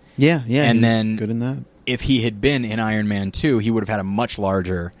Man. Yeah, and then good in that. If he had been in Iron Man 2, he would have had a much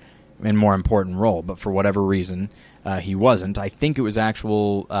larger and more important role, but for whatever reason, he wasn't. I think it was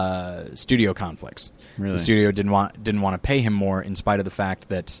actual studio conflicts. Really? The studio didn't want to pay him more, in spite of the fact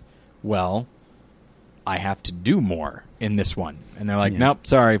that, well, I have to do more in this one, and they're like, nope,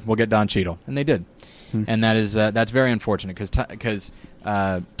 sorry, we'll get Don Cheadle, and they did, and that is that's very unfortunate because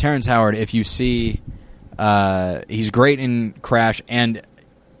Terrence Howard, if you see, he's great in Crash, and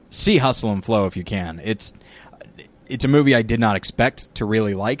see Hustle and Flow if you can. It's a movie I did not expect to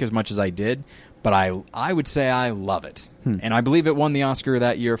really like as much as I did, but I would say I love it, and I believe it won the Oscar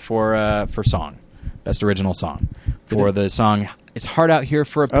that year for song, Best Original Song, for the song "It's Hard Out Here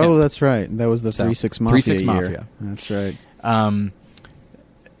for a Pimp." Oh, that's right. That was the 3-6 Mafia 3-6 year. Mafia. That's right.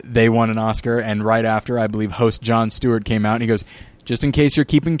 They won an Oscar, and right after, I believe host Jon Stewart came out and he goes, "Just in case you're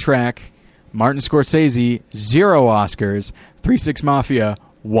keeping track, Martin Scorsese, 0 Oscars, 3-6 Mafia,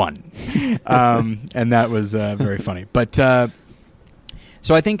 1." And that was very funny. But so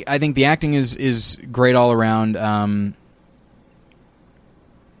I think the acting is great all around.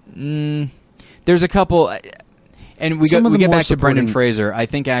 There's a couple, and we get back to Brendan Fraser. I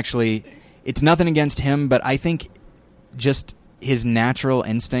think actually it's nothing against him, but I think just his natural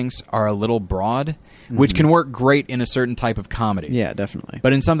instincts are a little broad, which can work great in a certain type of comedy. Yeah, definitely.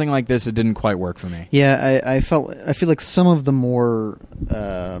 But in something like this, it didn't quite work for me. Yeah, I feel like some of the more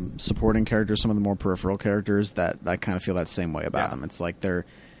supporting characters, some of the more peripheral characters, that I kind of feel that same way about them. It's like they're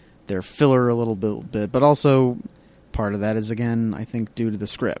filler a little bit, but also part of that is, again, I think due to the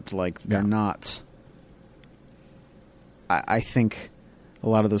script. Like they're not. I think a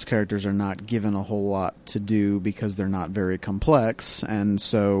lot of those characters are not given a whole lot to do because they're not very complex, and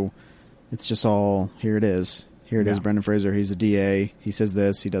so it's just all, here it is. Here it is, Brendan Fraser, he's a DA, he says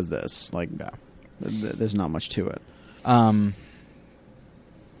this, he does this. Like, there's not much to it. And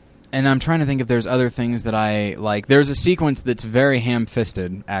I'm trying to think if there's other things that I like. There's a sequence that's very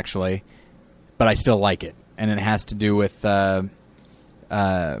ham-fisted, actually, but I still like it. And it has to do with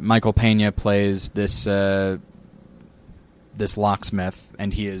Michael Pena plays this locksmith,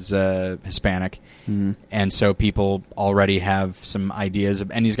 and he is Hispanic, and so people already have some ideas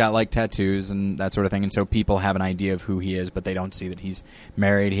and he's got like tattoos and that sort of thing, and so people have an idea of who he is, but they don't see that he's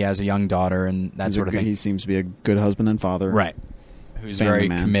married, he has a young daughter, and that sort of thing. He seems to be a good husband and father, right? Who's very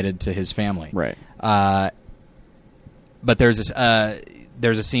committed to his family, right? But there's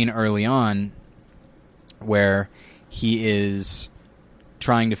a scene early on where he is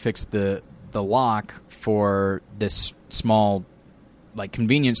trying to fix the lock for this small, like,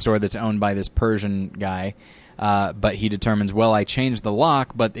 convenience store that's owned by this Persian guy, But he determines, well, I changed the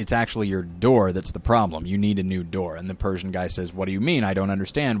lock, but it's actually your door that's the problem. You need a new door. And the Persian guy says, what do you mean? I don't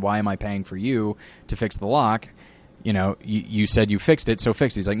understand. Why am I paying for you to fix the lock? You know, you said you fixed it, so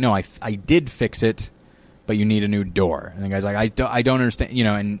fix it. He's like, no, I did fix it, but you need a new door. And the guy's like, I don't understand, you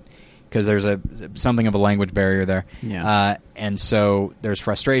know, and because there's something of a language barrier there. Yeah. And so there's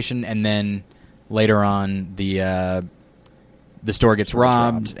frustration, and then later on the store gets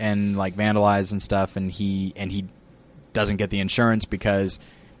robbed and like vandalized and stuff, and he doesn't get the insurance because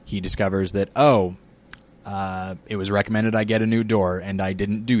he discovers that it was recommended I get a new door, and I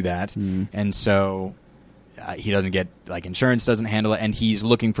didn't do that, and so he doesn't get, like, insurance doesn't handle it, and he's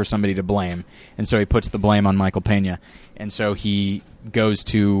looking for somebody to blame, and so he puts the blame on Michael Pena, and so he goes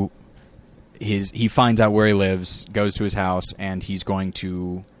to he finds out where he lives, goes to his house, and he's going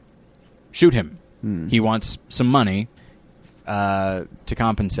to shoot him. He wants some money to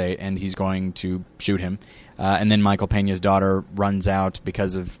compensate, and he's going to shoot him. And then Michael Pena's daughter runs out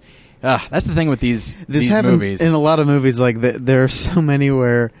because of... that's the thing with these happens movies. In a lot of movies, like, there are so many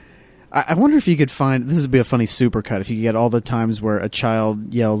where... I wonder if you could find... This would be a funny supercut if you could get all the times where a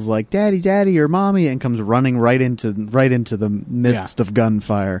child yells, like, Daddy, Daddy, or Mommy, and comes running right into the midst of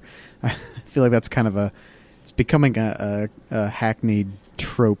gunfire. I feel like that's kind of it's becoming a hackneyed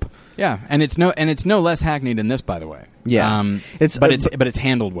trope. Yeah, and it's no less hackneyed in this, by the way. Yeah, but it's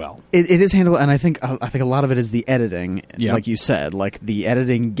handled well. It is handled, and I think a lot of it is the editing, yeah. Like you said, like the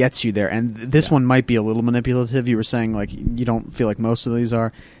editing gets you there. And this one might be a little manipulative. You were saying like you don't feel like most of these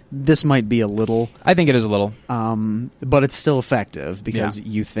are. This might be a little. I think it is a little, but it's still effective because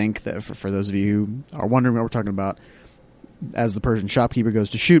you think that for those of you who are wondering what we're talking about. As the Persian shopkeeper goes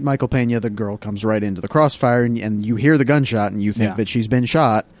to shoot Michael Pena, the girl comes right into the crossfire, and you hear the gunshot, and you think that she's been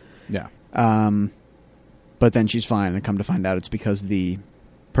shot. Yeah. But then she's fine, and come to find out it's because the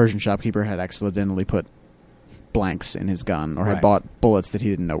Persian shopkeeper had accidentally put blanks in his gun, or had bought bullets that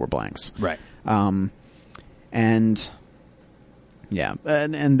he didn't know were blanks. Right. And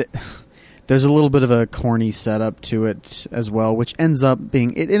there's a little bit of a corny setup to it as well, which ends up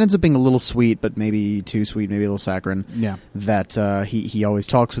being a little sweet, but maybe too sweet, maybe a little saccharine. Yeah. That he always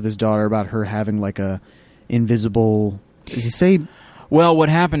talks with his daughter about her having like a invisible. Does he say? Well, what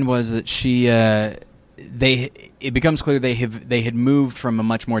happened was that it becomes clear they had moved from a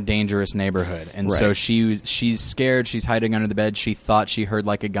much more dangerous neighborhood, and so she's scared. She's hiding under the bed. She thought she heard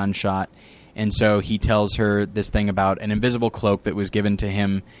like a gunshot. And so he tells her this thing about an invisible cloak that was given to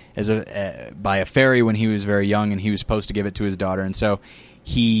him by a fairy when he was very young, and he was supposed to give it to his daughter. And so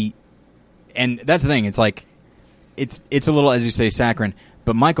and that's the thing. It's like it's a little, as you say, saccharine.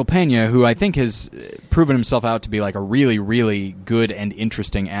 But Michael Pena, who I think has proven himself out to be like a really, really good and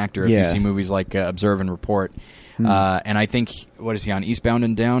interesting actor, if you see movies like Observe and Report. And I think, what is he on, Eastbound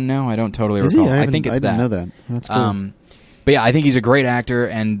and Down now? I don't totally recall. I think it's that. I didn't know that. That's cool. But yeah, I think he's a great actor,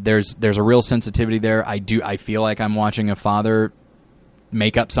 and there's a real sensitivity there. I feel like I'm watching a father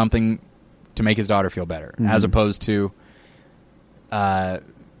make up something to make his daughter feel better, as opposed to I'm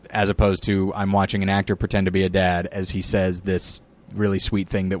watching an actor pretend to be a dad as he says this really sweet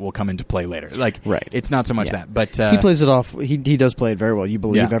thing that will come into play later. Like, it's not so much that, but he plays it off. He does play it very well. You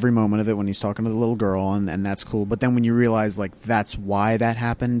believe every moment of it when he's talking to the little girl, and that's cool. But then when you realize like that's why that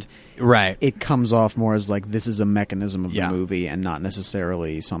happened, it comes off more as like this is a mechanism of the movie and not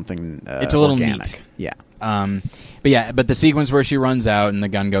necessarily something. It's a little organic. Neat. Yeah. But the sequence where she runs out and the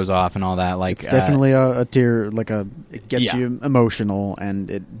gun goes off and all that, like, it's definitely a tear. It gets you emotional,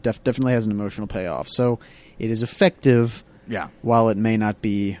 and it definitely has an emotional payoff. So it is effective. Yeah. While it may not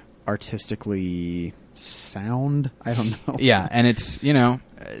be artistically sound, I don't know. Yeah, and it's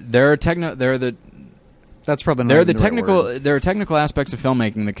there are technical aspects of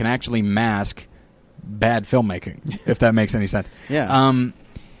filmmaking that can actually mask bad filmmaking, if that makes any sense. Yeah.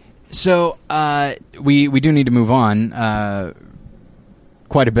 So we do need to move on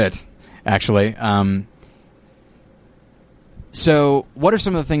quite a bit, actually. So what are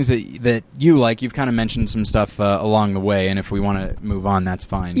some of the things that you like? You've kind of mentioned some stuff along the way, and if we want to move on, that's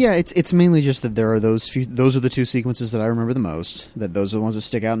fine. Yeah, it's mainly just that there are those are the two sequences that I remember the most. That those are the ones that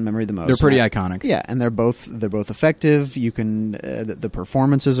stick out in memory the most. They're pretty iconic. Yeah, and they're both effective. You can the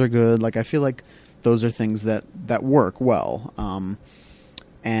performances are good. Like I feel like those are things that work well.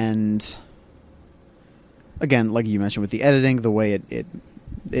 And again, like you mentioned with the editing, the way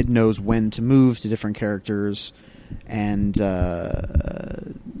it knows when to move to different characters. And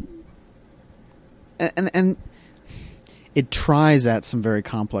it tries at some very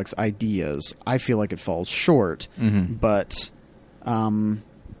complex ideas. I feel like it falls short, but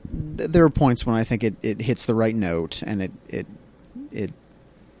there are points when I think it hits the right note and it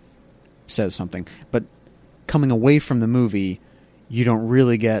says something. But coming away from the movie, you don't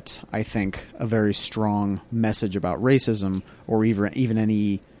really get, I think, a very strong message about racism or even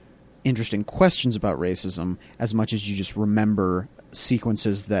any interesting questions about racism as much as you just remember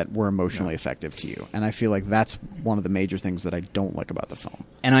sequences that were emotionally effective to you. And I feel like that's one of the major things that I don't like about the film.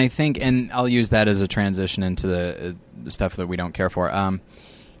 And I think, and I'll use that as a transition into the stuff that we don't care for.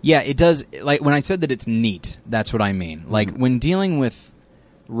 Yeah, it does. Like when I said that it's neat, that's what I mean. Like when dealing with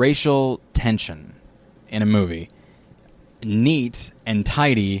racial tension in a movie, neat and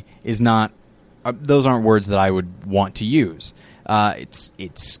tidy is not. Those aren't words that I would want to use.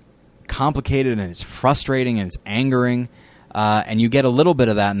 It's complicated and it's frustrating and it's angering, and you get a little bit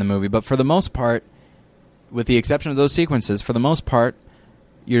of that in the movie. But for the most part, with the exception of those sequences, for the most part,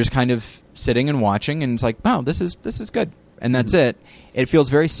 you're just kind of sitting and watching, and it's like, wow, this is good, and that's it. It feels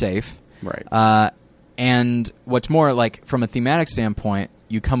very safe, right? And what's more, like from a thematic standpoint,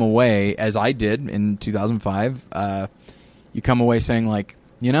 you come away, as I did in 2005. You come away saying, like,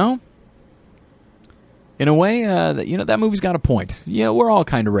 in a way, that movie's got a point. We're all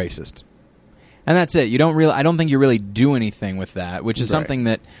kind of racist, and that's it. I don't think you really do anything with that, which is something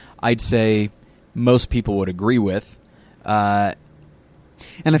that I'd say most people would agree with. But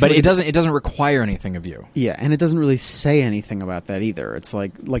it doesn't require anything of you. Yeah, and it doesn't really say anything about that either. It's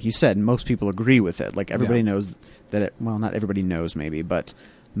like you said, most people agree with it. Like everybody knows that not everybody knows maybe, but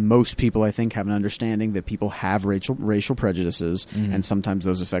most people, I think, have an understanding that people have racial prejudices, and sometimes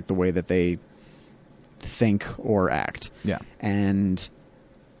those affect the way that they think or act. Yeah. And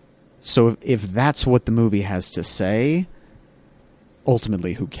so if that's what the movie has to say,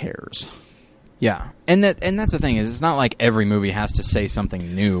 ultimately, who cares? Yeah. And that's the thing, is it's not like every movie has to say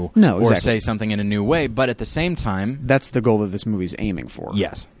something new or say something in a new way, but at the same time, that's the goal that this movie's aiming for.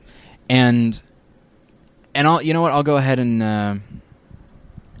 Yes. And I'll go ahead and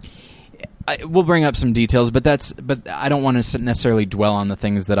we'll bring up some details, but I don't want to necessarily dwell on the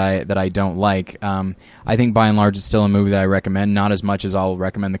things that I don't like. I think by and large it's still a movie that I recommend, not as much as I'll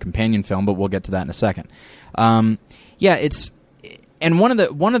recommend the companion film, but we'll get to that in a second. And one of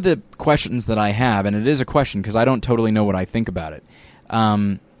the questions that I have, and it is a question because I don't totally know what I think about it.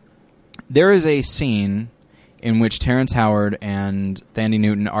 There is a scene in which Terrence Howard and Thandie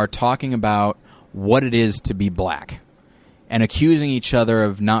Newton are talking about what it is to be black, and accusing each other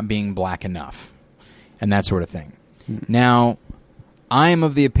of not being black enough, and that sort of thing. Now, I am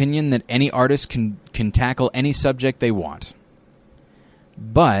of the opinion that any artist can tackle any subject they want.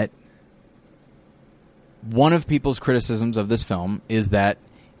 But one of people's criticisms of this film is that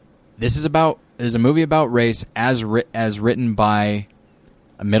this is a movie about race as written by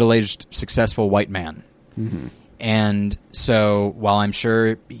a middle-aged, successful white man. Mm-hmm. And so, while I'm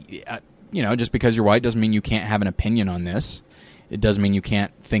sure, just because you're white doesn't mean you can't have an opinion on this. It doesn't mean you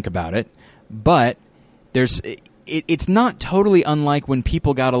can't think about it. But it's not totally unlike when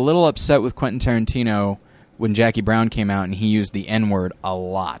people got a little upset with Quentin Tarantino when Jackie Brown came out and he used the N-word a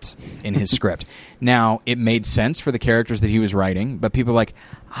lot in his script. Now, it made sense for the characters that he was writing, but people were like,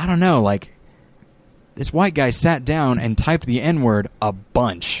 I don't know, like, this white guy sat down and typed the N-word a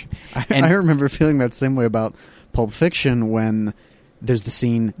bunch. I remember feeling that same way about Pulp Fiction when there's the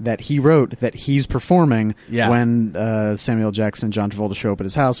scene that he wrote that he's performing when Samuel L. Jackson and John Travolta show up at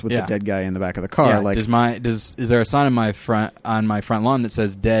his house with the dead guy in the back of the car. Yeah. Like, is there a sign on my front lawn that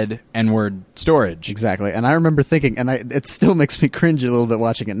says "dead N-word storage"? Exactly. And I remember thinking, and it still makes me cringe a little bit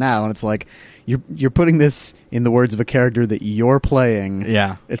watching it now. And it's like you're putting this in the words of a character that you're playing.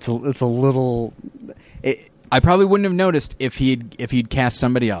 Yeah, it's a little. I probably wouldn't have noticed if he'd cast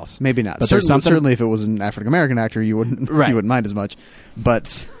somebody else. Maybe not. But certainly if it was an African American actor, you wouldn't mind as much.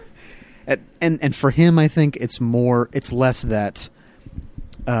 But and for him, I think it's less that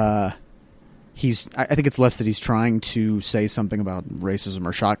I think it's less that he's trying to say something about racism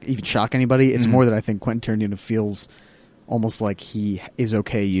or shock anybody. It's more that I think Quentin Tarantino feels almost like he is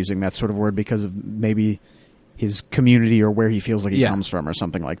okay using that sort of word because of maybe his community or where he feels like he comes from or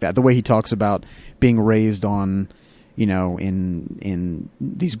something like that. The way he talks about being raised on, in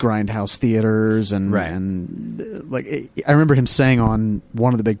these grindhouse theaters and like I remember him saying on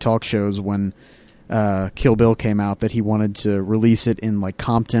one of the big talk shows when Kill Bill came out that he wanted to release it in like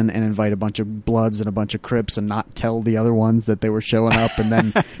Compton and invite a bunch of Bloods and a bunch of Crips and not tell the other ones that they were showing up and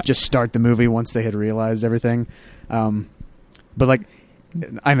then just start the movie once they had realized everything. But like,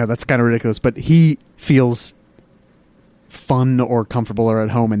 I know that's kind of ridiculous, but he feels fun or comfortable or at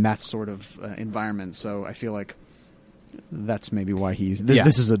home in that sort of environment. So I feel like that's maybe why he used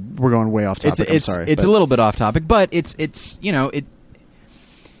this is we're going way off topic. I'm sorry. It's a little bit off topic, but it's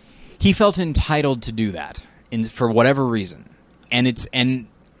he felt entitled to do that for whatever reason. And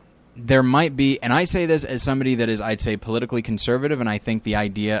there might be, and I say this as somebody that is, I'd say, politically conservative, and I think the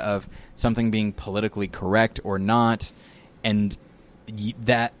idea of something being politically correct or not, and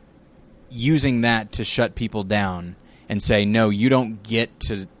that using that to shut people down and say, no, you don't get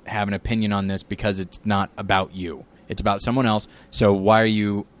to have an opinion on this because it's not about you. It's about someone else, so why are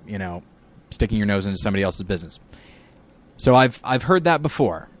you, sticking your nose into somebody else's business? So I've heard that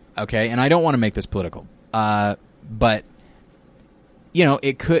before, okay? And I don't want to make this political, but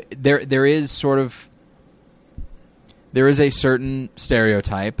it could. There is a certain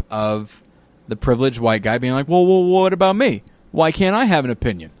stereotype of the privileged white guy being like, well, what about me? Why can't I have an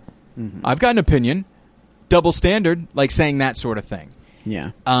opinion? Mm-hmm. I've got an opinion. Double standard, like saying that sort of thing.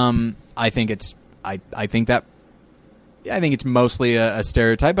 Yeah. I think it's mostly a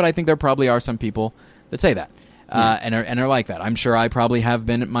stereotype, but I think there probably are some people that say that and are like that. I'm sure I probably have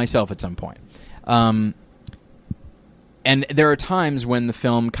been myself at some point. And there are times when the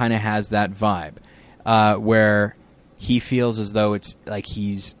film kind of has that vibe, where he feels as though it's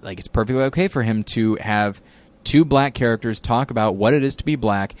perfectly okay for him to have two black characters talk about what it is to be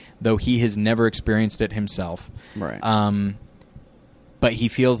black, though he has never experienced it himself. Right. But he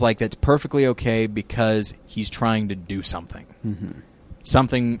feels like that's perfectly okay because he's trying to do something. Mm-hmm.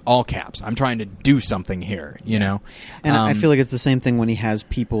 Something, all caps. I'm trying to do something here, you know? And I feel like it's the same thing when he has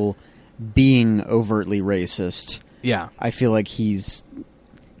people being overtly racist. Yeah. I feel like he's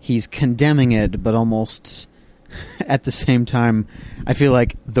condemning it, but almost at the same time, I feel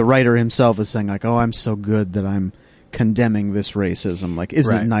like the writer himself is saying, like, oh, I'm so good that I'm condemning this racism. Like,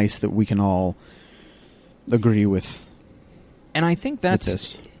 isn't it nice that we can all agree with? And I think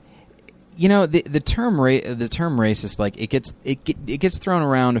that's, the term racist, like it gets thrown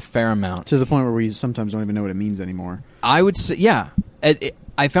around a fair amount to the point where we sometimes don't even know what it means anymore. I would say, yeah.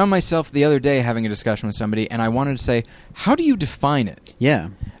 I found myself the other day having a discussion with somebody, and I wanted to say, how do you define it? Yeah.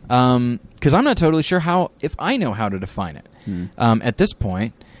 Because I'm not totally sure if I know how to define it at this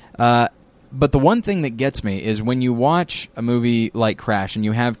point. But the one thing that gets me is when you watch a movie like Crash and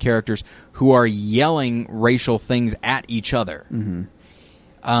you have characters who are yelling racial things at each other.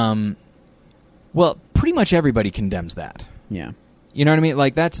 Mm-hmm. Well, pretty much everybody condemns that. Yeah. You know what I mean?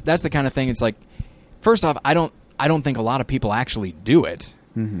 Like that's the kind of thing. It's like, first off, I don't think a lot of people actually do it.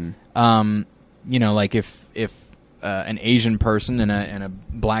 Mm-hmm. Like if an Asian person and a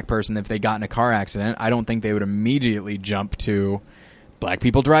black person, if they got in a car accident, I don't think they would immediately jump to black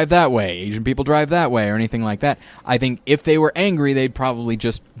people drive that way, Asian people drive that way, or anything like that. I think if they were angry, they'd probably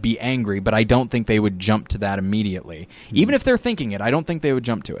just be angry, but I don't think they would jump to that immediately. Mm-hmm. Even if they're thinking it, I don't think they would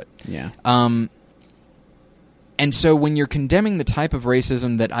jump to it. Yeah. And so when you're condemning the type of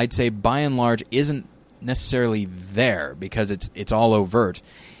racism that I'd say by and large isn't necessarily there because it's all overt,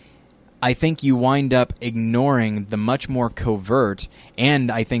 I think you wind up ignoring the much more covert and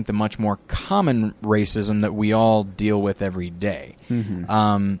I think the much more common racism that we all deal with every day.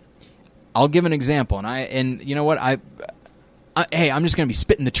 Mm-hmm. I'll give an example, and you know what? Hey, I'm just going to be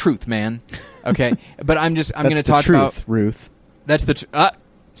spitting the truth, man. Okay, but I'm going to talk about Ruth. That's the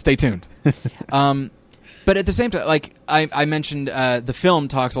stay tuned. But at the same time, like I mentioned, the film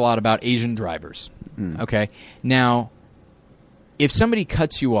talks a lot about Asian drivers. Mm. Okay, now if somebody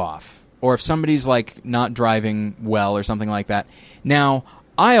cuts you off, or if somebody's like not driving well or something like that, now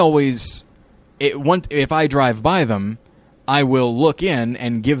I always, if I drive by them, I will look in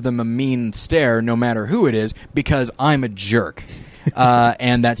and give them a mean stare no matter who it is because I'm a jerk.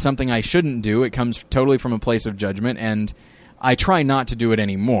 And that's something I shouldn't do. It comes totally from a place of judgment, and I try not to do it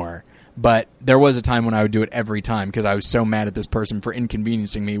anymore. But there was a time when I would do it every time because I was so mad at this person for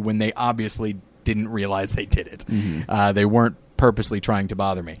inconveniencing me when they obviously didn't realize they did it. Mm-hmm. They weren't purposely trying to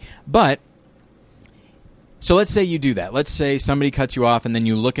bother me. But so let's say you do that. Let's say somebody cuts you off and then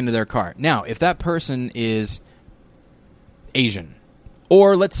you look into their car. Now, if that person is Asian,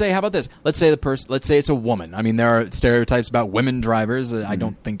 or let's say, how about this? Let's say it's a woman. I mean, there are stereotypes about women drivers. I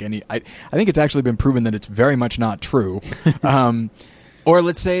don't think I think it's actually been proven that it's very much not true. Or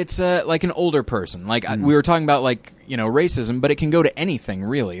let's say it's like an older person. Like we were talking about, like, racism, but it can go to anything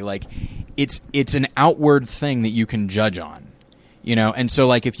really. Like it's an outward thing that you can judge on. And so,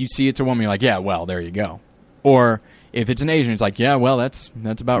 like, if you see it's a woman, you're like, yeah, well, there you go. Or if it's an Asian, it's like, yeah, well, that's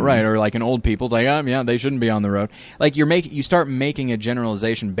about right. Or like an old people, it's like, yeah, they shouldn't be on the road. Like you start making a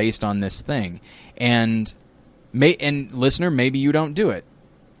generalization based on this thing, and listener, maybe you don't do it.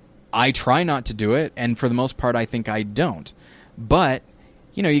 I try not to do it, and for the most part, I think I don't. But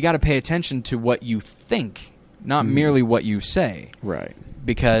you got to pay attention to what you think, not merely what you say. Right.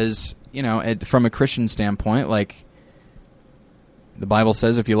 Because from a Christian standpoint, like, the Bible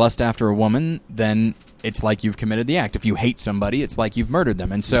says if you lust after a woman, then it's like you've committed the act. If you hate somebody, it's like you've murdered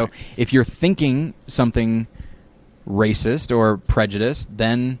them. And so Right. if you're thinking something racist or prejudiced,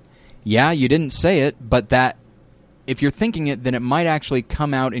 then yeah, you didn't say it, but that if you're thinking it, then it might actually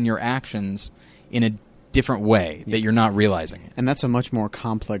come out in your actions in a different way that you're not realizing it. And that's a much more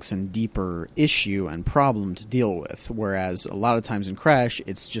complex and deeper issue and problem to deal with, whereas a lot of times in Crash,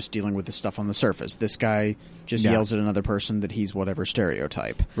 it's just dealing with the stuff on the surface. This guy just Yeah. yells at another person that he's whatever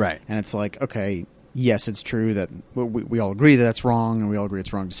stereotype. Right. And it's like, okay, yes, it's true that we all agree that that's wrong, and we all agree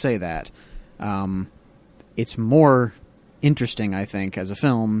it's wrong to say that. It's more interesting, I think, as a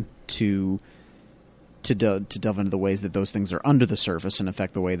film to delve into the ways that those things are under the surface and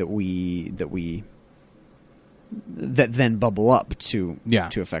affect the way that then bubble up to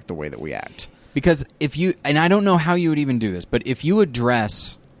affect the way that we act. Because if you, and I don't know how you would even do this, but if you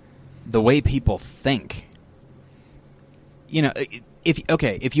address the way people think, you know,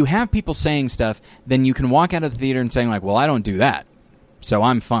 if you have people saying stuff, then you can walk out of the theater and saying like, well, I don't do that, so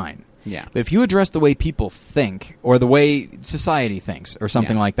I'm fine. Yeah. But if you address the way people think or the way society thinks or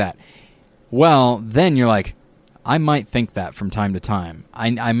something like that, well, then you're like, I might think that from time to time.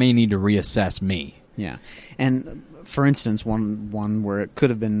 I may need to reassess me. Yeah. And for instance, one where it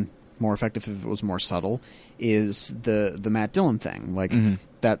could have been more effective if it was more subtle is the Matt Dillon thing. Like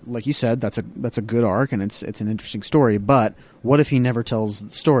that, like you said, that's a good arc and it's an interesting story. But what if he never tells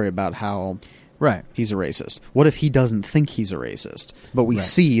the story about how he's a racist? What if he doesn't think he's a racist, but we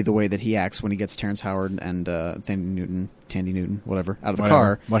see the way that he acts when he gets Terrence Howard and Tandy Newton, whatever, out of the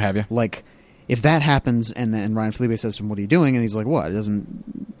car, what have you? Like, if that happens, and then Ryan Felipe says to him, "What are you doing?" and he's like, "What?"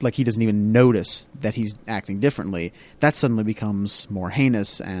 He doesn't even notice that he's acting differently. That suddenly becomes more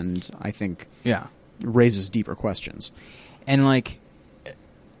heinous, and I think raises deeper questions. And like,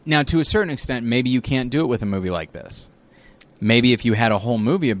 now to a certain extent, maybe you can't do it with a movie like this. Maybe if you had a whole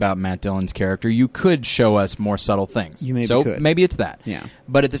movie about Matt Dillon's character, you could show us more subtle things. You maybe could. Maybe it's that. Yeah.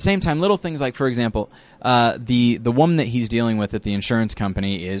 But at the same time, little things like, for example, the woman that he's dealing with at the insurance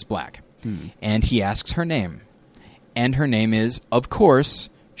company is black. And he asks her name. And her name is, of course,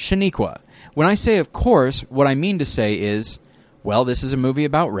 Shaniqua. When I say of course, what I mean to say is, well, this is a movie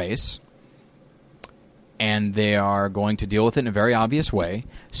about race. And they are going to deal with it in a very obvious way.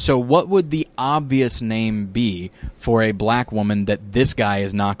 So what would the obvious name be for a black woman that this guy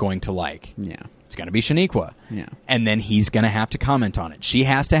is not going to like? Yeah. It's going to be Shaniqua. Yeah. And then he's going to have to comment on it. She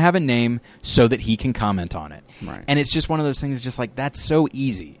has to have a name so that he can comment on it. Right. And it's just one of those things, just like, that's so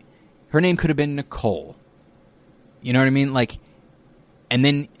easy. Her name could have been Nicole. You know what I mean? Like, and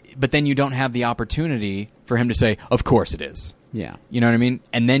then, but then you don't have the opportunity for him to say, of course it is. Yeah. You know what I mean?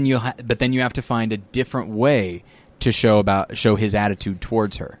 And then but then you have to find a different way to show his attitude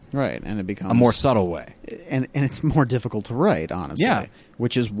towards her. Right, and it becomes a more subtle way. And it's more difficult to write, honestly. Yeah.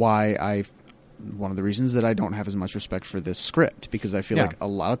 Which is why one of the reasons that I don't have as much respect for this script, because I feel like a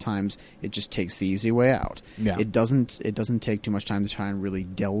lot of times it just takes the easy way out. Yeah. It doesn't take too much time to try and really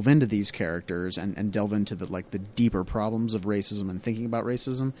delve into these characters and delve into the deeper problems of racism and thinking about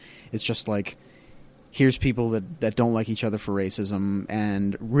racism. It's just like, here's people that don't like each other for racism,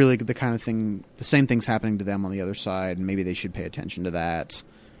 and really the kind of thing, the same thing's happening to them on the other side, and maybe they should pay attention to that.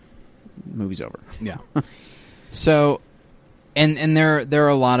 Movie's over. Yeah. So, and there are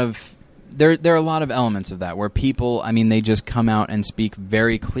a lot of there are a lot of elements of that where people, I mean, they just come out and speak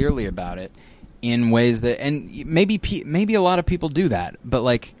very clearly about it in ways that, and maybe a lot of people do that, but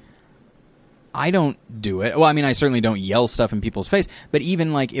like, I don't do it. Well, I mean, I certainly don't yell stuff in people's face, but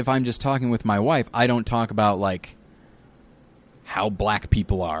even like if I'm just talking with my wife, I don't talk about like how black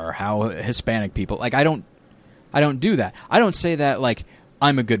people are or how Hispanic people, like I don't do that. I don't say that like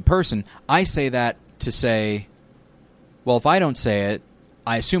I'm a good person. I say that to say, well, if I don't say it,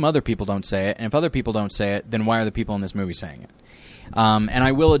 I assume other people don't say it, and if other people don't say it, then why are the people in this movie saying it? And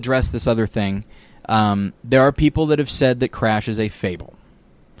I will address this other thing. There are people that have said that Crash is a fable.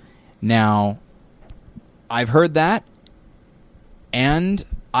 Now, I've heard that, and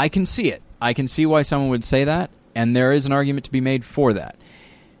I can see it. I can see why someone would say that, and there is an argument to be made for that.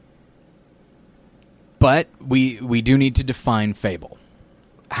 But we do need to define fable.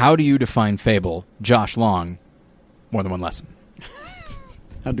 How do you define fable, Josh Long? More than one lesson.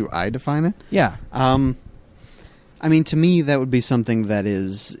 How do I define it? Yeah. I mean, to me, that would be something that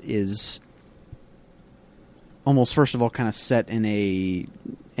is almost, first of all, kind of set in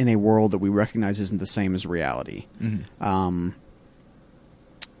a world that we recognize isn't the same as reality. Mm-hmm.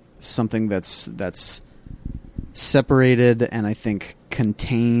 Something that's separated and I think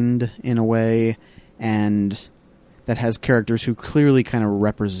contained in a way, and that has characters who clearly kind of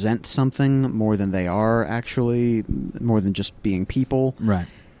represent something more than they are actually, more than just being people. Right.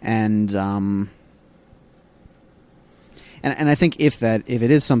 And And I think if it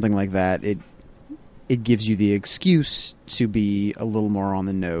is something like that, it gives you the excuse to be a little more on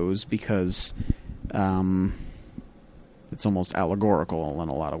the nose because it's almost allegorical in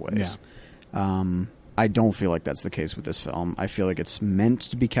a lot of ways. Yeah. I don't feel like that's the case with this film. I feel like it's meant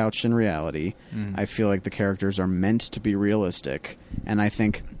to be couched in reality. I feel like the characters are meant to be realistic, and I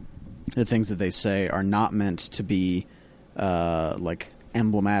think the things that they say are not meant to be like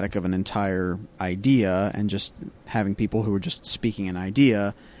emblematic of an entire idea and just having people who are just speaking an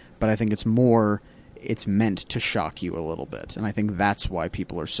idea, but I think it's meant to shock you a little bit, and I think that's why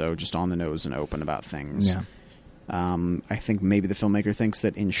people are so just on the nose and open about things. Yeah. I think maybe the filmmaker thinks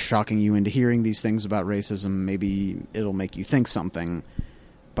that in shocking you into hearing these things about racism, maybe it'll make you think something,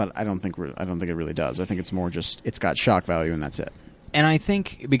 but I don't think it really does. I think it's more just it's got shock value and that's it. And I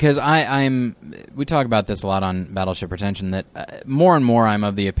think because we talk about this a lot on Battleship Pretension, that more and more I'm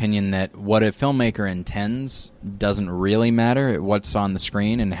of the opinion that what a filmmaker intends doesn't really matter. What's on the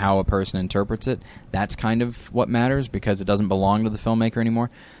screen and how a person interprets it, that's kind of what matters because it doesn't belong to the filmmaker anymore.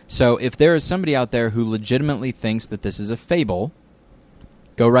 So if there is somebody out there who legitimately thinks that this is a fable,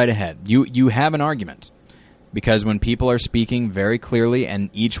 go right ahead. You have an argument. Because when people are speaking very clearly and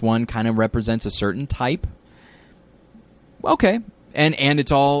each one kind of represents a certain type, okay. And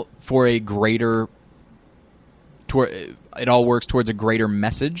it's all for a greater... it all works towards a greater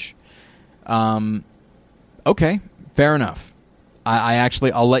message. Okay, fair enough.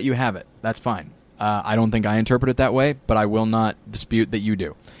 I'll let you have it. That's fine. I don't think I interpret it that way, but I will not dispute that you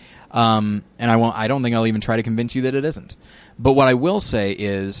do. And I don't think I'll even try to convince you that it isn't. But what I will say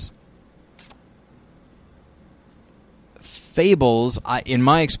is... fables, in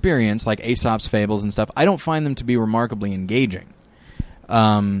my experience, like Aesop's fables and stuff, I don't find them to be remarkably engaging.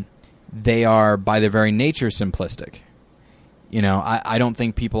 They are, by their very nature, simplistic. You know, I don't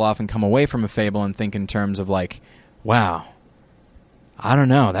think people often come away from a fable and think in terms of like, wow, I don't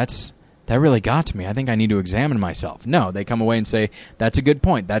know, that really got to me. I think I need to examine myself. No, they come away and say, that's a good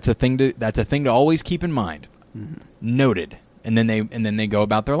point. That's a thing to always keep in mind. Mm-hmm. Noted. And then they go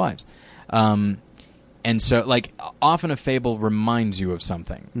about their lives. And so, like, often a fable reminds you of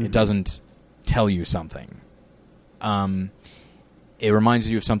something. Mm-hmm. It doesn't tell you something. It reminds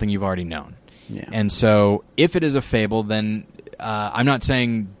you of something you've already known. Yeah. And so, if it is a fable, then I'm not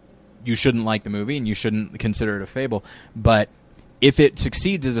saying you shouldn't like the movie and you shouldn't consider it a fable, but if it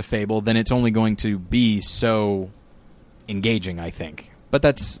succeeds as a fable, then it's only going to be so engaging, I think. But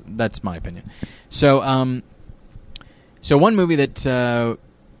that's my opinion. So, so one movie that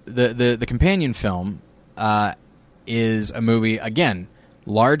the companion film is a movie, again,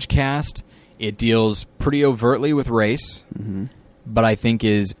 large cast. It deals pretty overtly with race, mm-hmm. but I think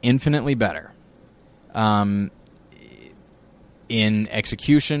is infinitely better. In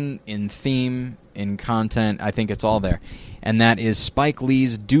execution, in theme, in content, I think it's all there. And that is Spike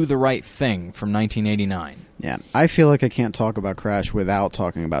Lee's Do the Right Thing from 1989. Yeah, I feel like I can't talk about Crash without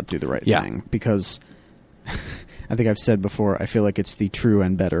talking about Do the Right Thing, because I think I've said before, I feel like it's the true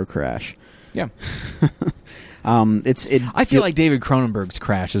and better Crash. Yeah. I feel like David Cronenberg's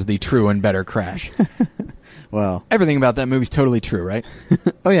Crash is the true and better Crash. Well, everything about that movie's totally true, right?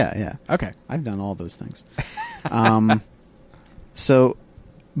 Oh, yeah. Okay. I've done all those things. So,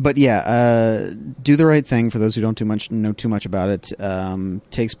 but yeah, Do the Right Thing, for those who don't know too much about it,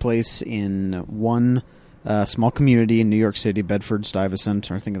 takes place in one small community in New York City,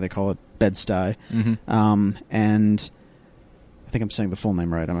 Bedford-Stuyvesant, or I think they call it Bed-Stuy. Mm-hmm. And I think I'm saying the full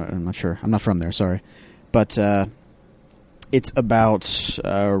name right. I'm not sure. I'm not from there, sorry. But it's about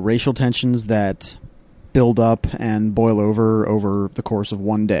racial tensions that build up and boil over the course of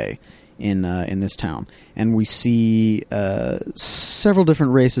one day in this town. And we see several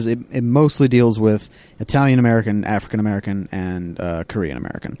different races. It mostly deals with Italian-American, African-American, and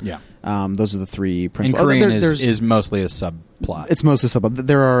Korean-American. Yeah. Those are the three principal. And Korean is mostly a subplot. It's mostly a subplot.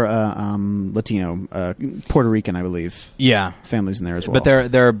 There are Latino, Puerto Rican, I believe. Yeah. Families in there as well.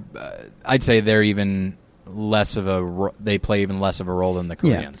 But they're I'd say they're even less of they play even less of a role than the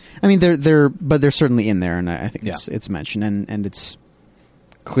Koreans. Yeah. I mean, they're certainly in there, and I think it's mentioned, and it's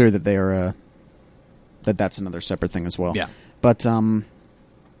clear that they are that's another separate thing as well. Yeah. But I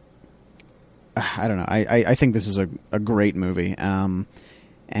don't know. I think this is a great movie. And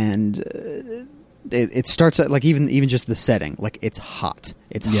it starts at, like, even just the setting, like, it's hot.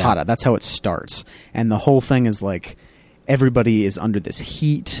 It's hot out. That's how it starts. And the whole thing is like everybody is under this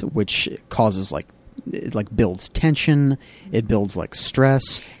heat, which causes it builds tension. It builds like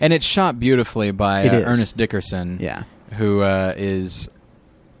stress. And it's shot beautifully by Ernest Dickerson. Yeah. Who is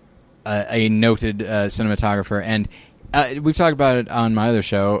a noted cinematographer. And we've talked about it on my other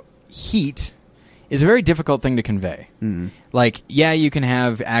show. Heat is a very difficult thing to convey. Mm. Like, yeah, you can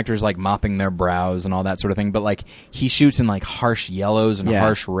have actors like mopping their brows and all that sort of thing, but like he shoots in like harsh yellows and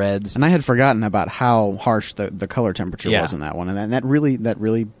harsh reds. And I had forgotten about how harsh the color temperature was in that one, and that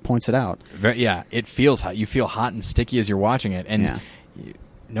really points it out. It feels hot. You feel hot and sticky as you're watching it, and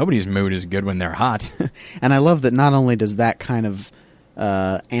nobody's mood is good when they're hot. And I love that not only does that kind of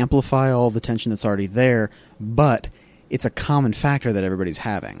amplify all the tension that's already there, but it's a common factor that everybody's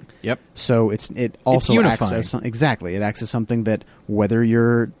having. Yep. So it also acts as exactly. It acts as something that whether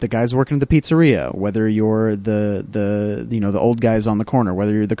you're the guys working at the pizzeria, whether you're the old guys on the corner,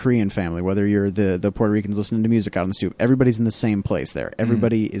 whether you're the Korean family, whether you're the Puerto Ricans listening to music out on the stoop, everybody's in the same place there.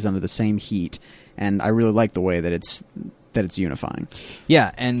 Everybody is under the same heat, and I really like the way that it's unifying.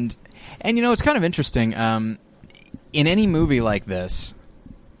 Yeah, and it's kind of interesting. In any movie like this,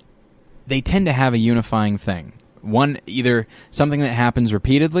 they tend to have a unifying thing. One, either something that happens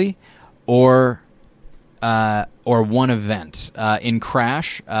repeatedly, or one event. In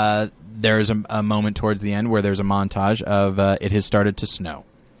Crash, there's a moment towards the end where there's a montage of it has started to snow.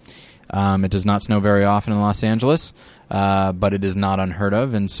 It does not snow very often in Los Angeles, but it is not unheard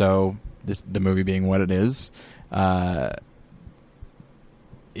of, and so the movie being what it is,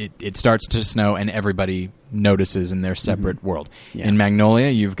 it starts to snow, and everybody notices in their separate world. Yeah. In Magnolia,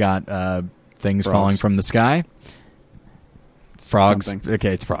 you've got things falling from the sky. Frogs. Something.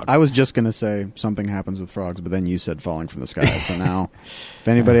 Okay, it's frogs. I was just going to say something happens with frogs, but then you said falling from the sky. So now, if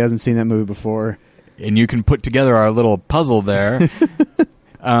anybody hasn't seen that movie before... And you can put together our little puzzle there.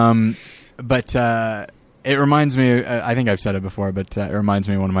 But it reminds me... I think I've said it before, but it reminds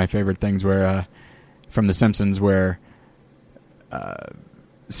me of one of my favorite things where from The Simpsons where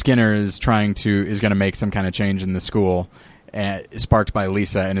Skinner is going to make some kind of change in the school, sparked by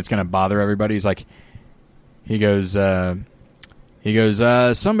Lisa, and it's going to bother everybody. He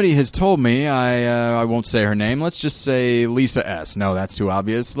goes, somebody has told me, I won't say her name, let's just say Lisa S. No, that's too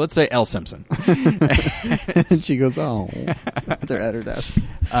obvious. Let's say L. Simpson. And she goes, oh, they're at her desk.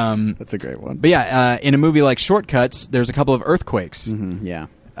 That's a great one. But yeah, in a movie like Shortcuts, there's a couple of earthquakes. Mm-hmm, yeah.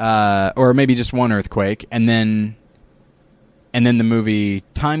 Or maybe just one earthquake, and then the movie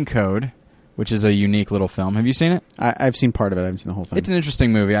Time Code, which is a unique little film. Have you seen it? I've seen part of it. I haven't seen the whole thing. It's an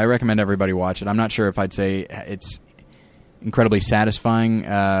interesting movie. I recommend everybody watch it. I'm not sure if I'd say it's incredibly satisfying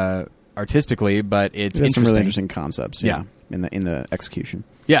artistically, but it's interesting. Some really interesting concepts. Yeah, in the execution.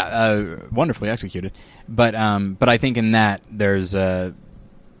 Yeah, wonderfully executed. But I think in that there's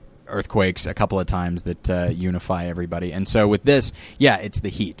earthquakes a couple of times that unify everybody, and so with this, it's the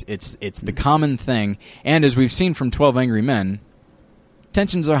heat. It's the common thing, and as we've seen from 12 Angry Men,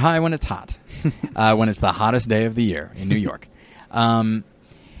 tensions are high when it's hot, when it's the hottest day of the year in New York, and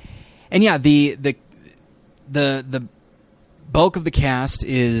the bulk of the cast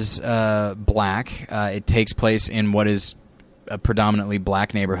is black. It takes place in what is a predominantly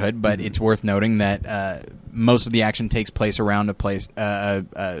black neighborhood, but it's worth noting that most of the action takes place around a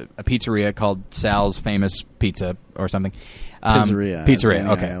pizzeria called Sal's Famous Pizza or something. Pizzeria.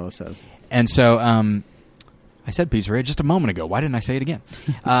 Okay. Aiello says. And so I said pizzeria just a moment ago. Why didn't I say it again?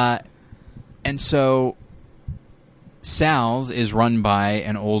 And so Sal's is run by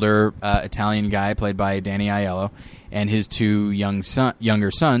an older Italian guy played by Danny Aiello, and his two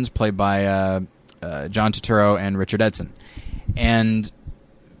younger sons played by John Turturro and Richard Edson. And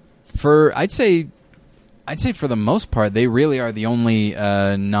I'd say for the most part, they really are the only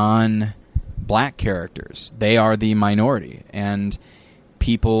non-black characters. They are the minority, and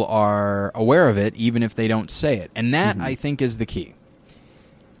people are aware of it even if they don't say it. And that, I think, is the key.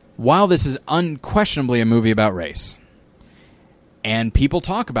 While this is unquestionably a movie about race, and people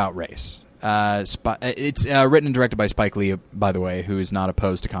talk about race, it's written and directed by Spike Lee, by the way, who is not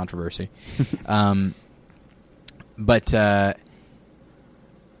opposed to controversy.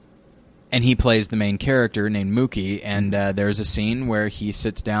 And he plays the main character named Mookie, and there's a scene where he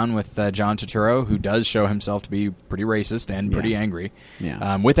sits down with John Turturro, who does show himself to be pretty racist and pretty angry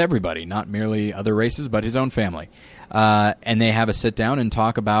with everybody, not merely other races, but his own family. And they have a sit down and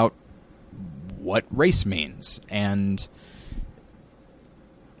talk about what race means, and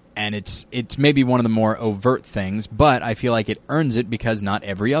it's maybe one of the more overt things, but I feel like it earns it because not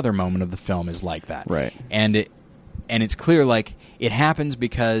every other moment of the film is like that. Right. And it's clear, like, it happens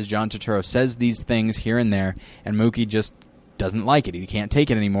because John Turturro says these things here and there, and Mookie just doesn't like it. He can't take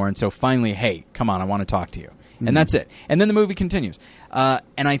it anymore, and so finally, hey, come on, I want to talk to you. And that's it. And then the movie continues. And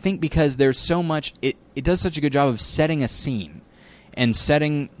I think because there's so much, it does such a good job of setting a scene and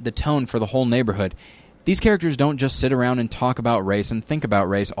setting the tone for the whole neighborhood. These characters don't just sit around and talk about race and think about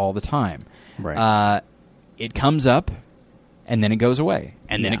race all the time. Right. It comes up, and then it goes away,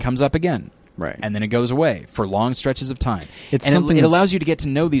 and then it comes up again. Right. And then it goes away for long stretches of time. It's and something it that's- allows you to get to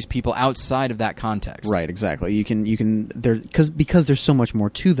know these people outside of that context. Right, exactly. You can there because there's so much more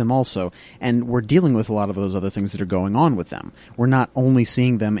to them also, and we're dealing with a lot of those other things that are going on with them. We're not only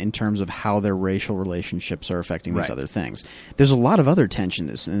seeing them in terms of how their racial relationships are affecting these Right. other things. There's a lot of other tension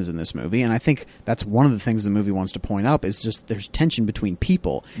is in this movie, and I think that's one of the things the movie wants to point up is just there's tension between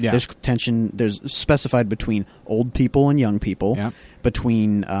people. Yeah. There's specified between old people and young people. Yeah.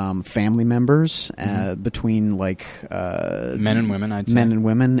 Between family members, between like Men and women, I'd say. men and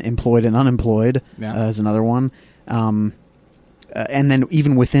women, employed and unemployed, Yeah. is another one. And then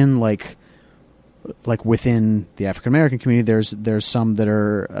even within like within the African American community, there's some that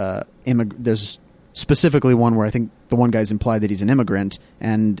are there's specifically one where I think the one guy's implied that he's an immigrant,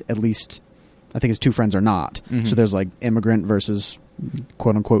 and at least I think his two friends are not. Mhm. So there's like immigrant versus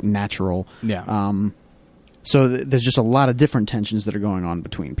quote unquote natural. Yeah. So there's just a lot of different tensions that are going on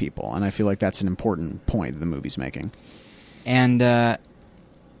between people, and I feel like that's an important point that the movie's making. And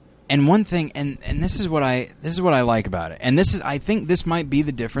one thing, and this is what I like about it, and I think this might be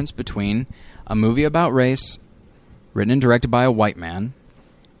the difference between a movie about race written and directed by a white man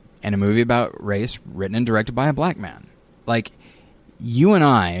and a movie about race written and directed by a black man. Like, you and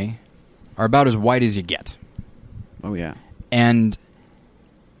I are about as white as you get. Oh yeah. And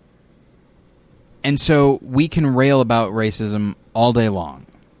so we can rail about racism all day long.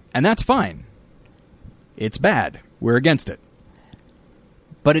 And that's fine. It's bad. We're against it.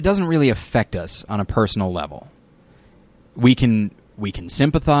 But it doesn't really affect us on a personal level. We can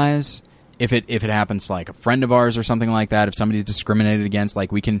sympathize if it happens to like a friend of ours or something like that, if somebody's discriminated against,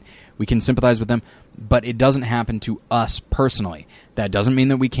 like we can sympathize with them, but it doesn't happen to us personally. That doesn't mean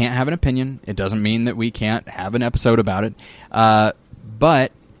that we can't have an opinion. It doesn't mean that we can't have an episode about it.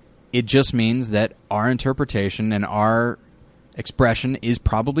 But it just means that our interpretation and our expression is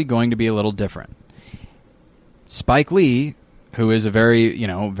probably going to be a little different. Spike Lee, who is a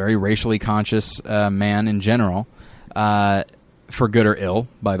very racially conscious man in general, for good or ill,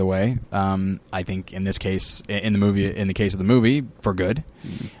 by the way. I think in this case, in the case of the movie, for good.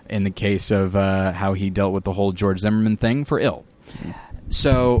 Mm-hmm. In the case of how he dealt with the whole George Zimmerman thing, for ill. Mm-hmm.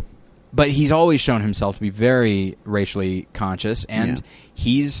 So, but he's always shown himself to be very racially conscious, and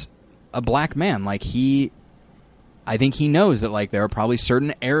he's a black man. Like I think he knows that like there are probably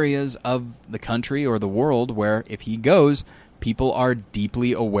certain areas of the country or the world where if he goes, people are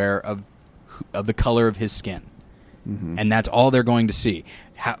deeply aware of the color of his skin. Mm-hmm. And that's all they're going to see.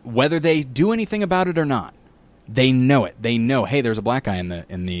 Whether they do anything about it or not, they know it. They know, hey, there's a black guy in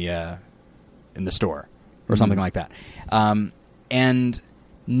the store or something like that. And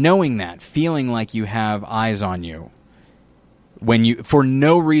knowing that, feeling like you have eyes on you for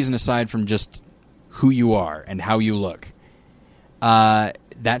no reason aside from just who you are and how you look,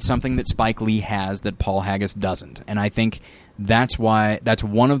 that's something that Spike Lee has that Paul Haggis doesn't. And I think that's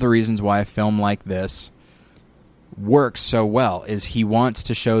one of the reasons why a film like this works so well, is he wants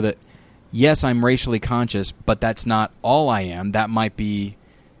to show that, yes, I'm racially conscious, but that's not all I am. That might be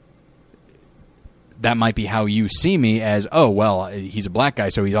how you see me, as, oh, well, he's a black guy,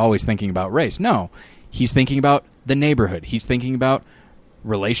 so he's always thinking about race. No, he's thinking about the neighborhood. He's thinking about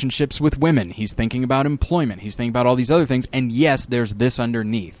relationships with women. He's thinking about employment. He's thinking about all these other things. And yes, there's this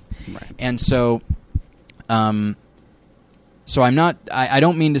underneath. Right. And so, I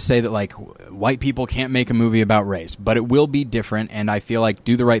don't mean to say that like white people can't make a movie about race, but it will be different. And I feel like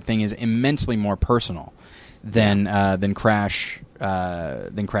Do the Right Thing is immensely more personal than Crash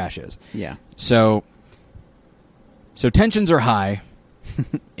is. Yeah. So tensions are high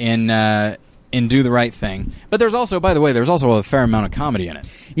in Do the Right Thing, but there's also, by the way, a fair amount of comedy in it.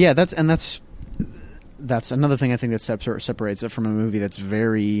 Yeah, that's another thing I think that separates it from a movie that's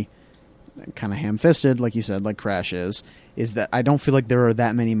very kind of ham-fisted, like you said, like Crash is that I don't feel like there are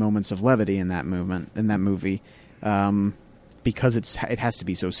that many moments of levity in that movie, because it has to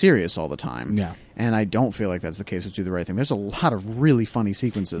be so serious all the time. Yeah. And I don't feel like that's the case with Do the Right Thing. There's a lot of really funny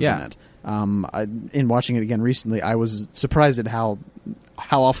sequences in it. In watching it again recently, I was surprised at how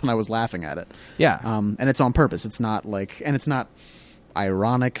often I was laughing at it. Yeah. And it's on purpose. It's not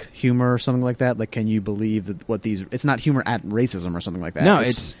ironic humor or something like that. Like, can you believe that it's not humor at racism or something like that. No,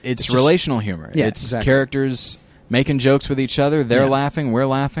 it's just relational humor. Yeah, it's exactly. Characters making jokes with each other. They're laughing, we're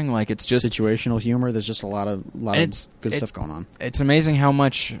laughing. Like, it's just situational humor. There's just a lot of good stuff going on. It's amazing how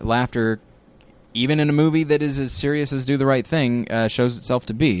much laughter, even in a movie that is as serious as Do the Right Thing, shows itself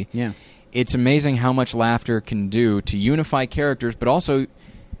to be. Yeah. It's amazing how much laughter can do to unify characters, but also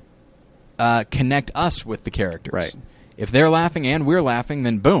connect us with the characters. Right. If they're laughing and we're laughing,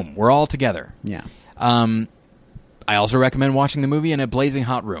 then boom, we're all together. Yeah. I also recommend watching the movie in a blazing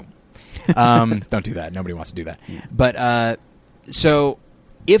hot room. Don't do that. Nobody wants to do that. Yeah. But so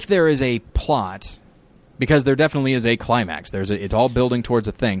if there is a plot, because there definitely is a climax, it's all building towards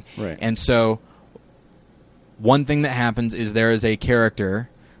a thing. Right. And so one thing that happens is there is a character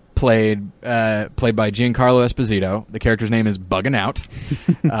played by Giancarlo Esposito. The character's name is Buggin' Out.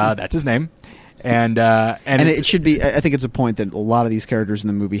 That's his name. And it should be. I think it's a point that a lot of these characters in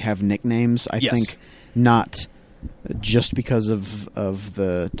the movie have nicknames. I think not just because of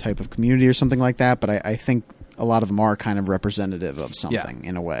the type of community or something like that, but I think a lot of them are kind of representative of something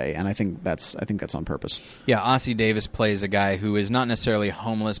in a way, and I think that's on purpose. Yeah, Ossie Davis plays a guy who is not necessarily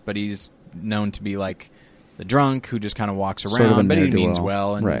homeless, but he's known to be like the drunk who just kind of walks around, sort of but he means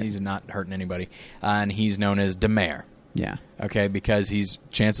well, and right. he's not hurting anybody. And he's known as De Mayor. Yeah. Okay, because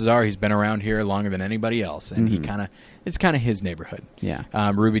chances are he's been around here longer than anybody else, and it's kind of his neighborhood. Yeah.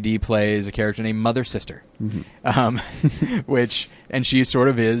 Ruby Dee plays a character named Mother Sister, Mm-hmm. and she sort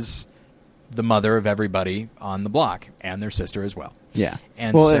of is the mother of everybody on the block, and their sister as well. Yeah.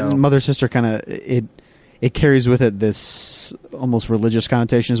 And and Mother Sister kind of it carries with it this almost religious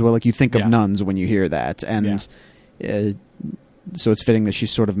connotation as well. Like you think of nuns when you hear that, and so it's fitting that she's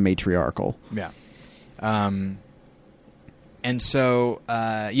sort of matriarchal. Yeah. And so,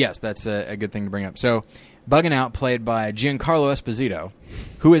 yes, that's a good thing to bring up. So, Buggin' Out, played by Giancarlo Esposito,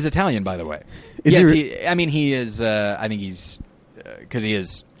 who is Italian, by the way. He is. I think he's because he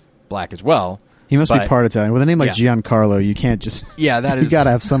is black as well. He must be part Italian. With a name like Giancarlo, you can't just. Yeah, that is. You got to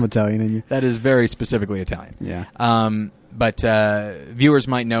have some Italian in you. That is very specifically Italian. Yeah. But viewers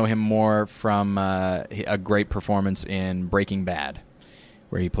might know him more from a great performance in Breaking Bad,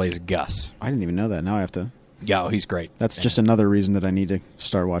 where he plays Gus. I didn't even know that. Now I have to. Yeah, he's great. That's just another reason that I need to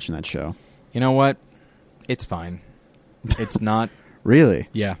start watching that show. You know what? It's fine. It's not. Really?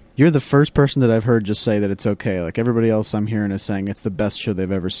 Yeah. You're the first person that I've heard just say that it's okay. Like everybody else I'm hearing is saying it's the best show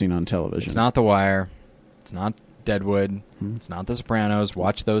they've ever seen on television. It's not The Wire. It's not Deadwood. It's not The Sopranos.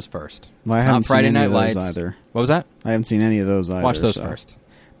 Watch those first. Well, it's I haven't not Friday seen any Night of those Lights either. What was that? I haven't seen any of those either. Watch those first.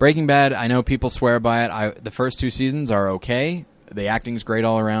 Breaking Bad, I know people swear by it. The first 2 seasons are okay. The acting's great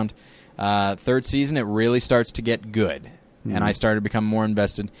all around. Third season, it really starts to get good, and I started to become more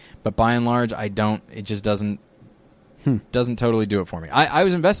invested. But by and large, I don't. It just doesn't totally do it for me. I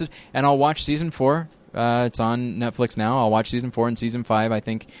was invested, and I'll watch season 4. It's on Netflix now. I'll watch season 4 and season 5. I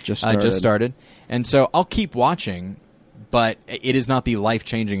think just started, and so I'll keep watching. But it is not the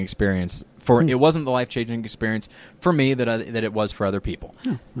life-changing experience it wasn't the life-changing experience for me that it was for other people.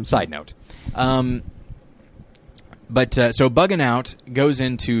 Side note. But so Buggin' Out goes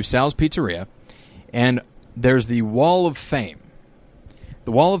into Sal's Pizzeria, and there's the Wall of Fame.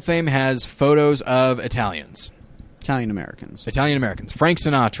 The Wall of Fame has photos of Italians. Italian Americans. Frank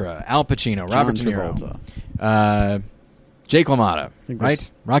Sinatra, Al Pacino, Robert De Niro, Travolta. Jake LaMotta,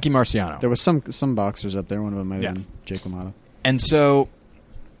 right? Rocky Marciano. There was some boxers up there. One of them might have been Jake LaMotta. And so,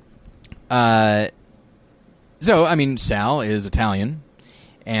 I mean, Sal is Italian.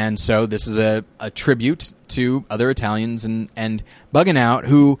 And so this is a tribute to other Italians and Buggin' Out,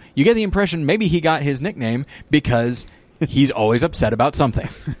 who you get the impression maybe he got his nickname because he's always upset about something.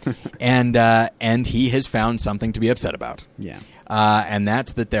 And he has found something to be upset about. Yeah. And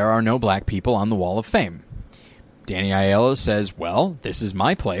that's that there are no black people on the Wall of Fame. Danny Aiello says, well, this is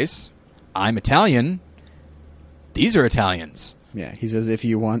my place. I'm Italian. These are Italians. Yeah, he says if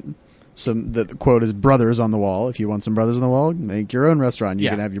you want... the quote is brothers on the wall. If you want some brothers on the wall, make your own restaurant. You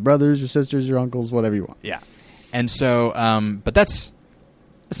can have your brothers, your sisters, your uncles, whatever you want. Yeah. And so, but that's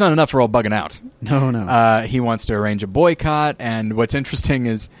not enough for old Buggin' Out. No. He wants to arrange a boycott, and what's interesting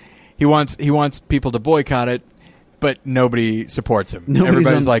is he wants people to boycott it, but nobody supports him.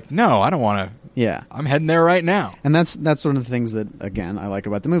 Everybody's like, no, I don't want to. Yeah. I'm heading there right now. And that's one of the things that, again, I like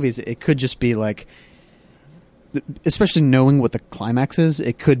about the movies. It could just be like... especially knowing what the climax is,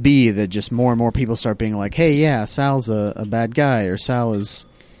 it could be that just more and more people start being like, hey, yeah, Sal's a bad guy, or Sal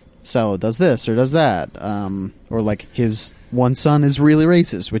does this or does that, or like his one son is really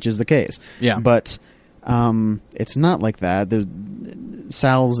racist, which is the case. Yeah. But it's not like that.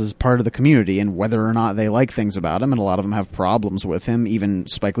 Sal's is part of the community, and whether or not they like things about him, and a lot of them have problems with him. Even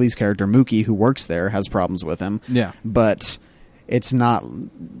Spike Lee's character, Mookie, who works there, has problems with him. Yeah. But it's not...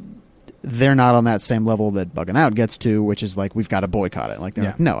 they're not on that same level that Buggin' Out gets to, which is like, we've got to boycott it. Like,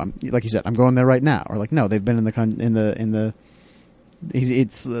 like, no, like you said, I'm going there right now. Or like, no, they've been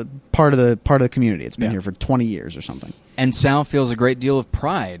it's part of the community. It's been here for 20 years or something. And Sal feels a great deal of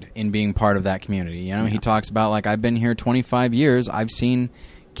pride in being part of that community. You know, he talks about, like, I've been here 25 years. I've seen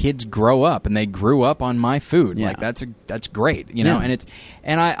kids grow up, and they grew up on my food. Yeah. Like, that's great, you know.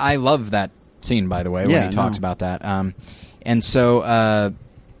 And I love that scene, by the way, when he talks about that. And so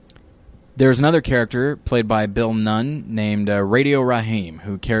There's another character played by Bill Nunn named Radio Raheem,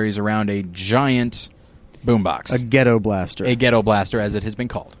 who carries around a giant boombox. A ghetto blaster. A ghetto blaster, as it has been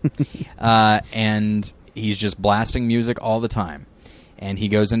called. And he's just blasting music all the time. And he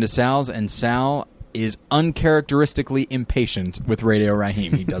goes into Sal's, and Sal is uncharacteristically impatient with Radio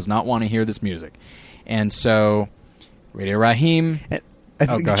Raheem. He does not want to hear this music. And so Radio Raheem... I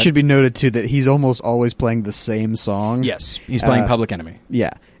think it should be noted, too, that he's almost always playing the same song. Yes, he's playing Public Enemy.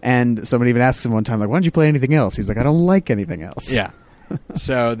 Yeah. And somebody even asks him one time, like, why don't you play anything else? He's like, I don't like anything else. Yeah.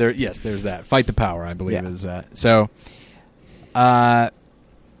 So, there's that. Fight the Power, I believe, is that. So,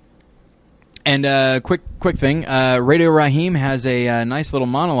 quick thing. Radio Raheem has a nice little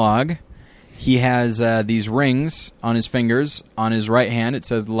monologue. He has these rings on his fingers. On his right hand, it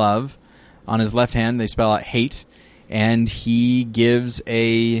says love. On his left hand, they spell out hate. And he gives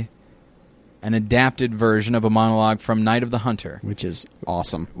an adapted version of a monologue from Night of the Hunter. Which is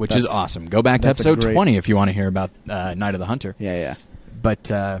awesome. Is awesome. Go back to episode 20 if you want to hear about Night of the Hunter. Yeah. But,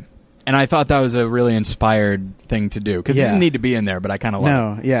 and I thought that was a really inspired thing to do. Because it didn't need to be in there, but I kind of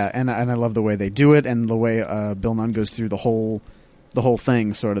love it. No, yeah, and I love the way they do it, and the way Bill Nunn goes through the whole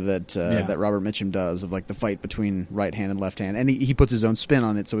thing, sort of, that Robert Mitchum does, of like the fight between right hand and left hand, and he puts his own spin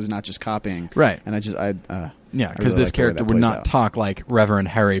on it, so he's not just copying. Right. And because really this character would not talk like Reverend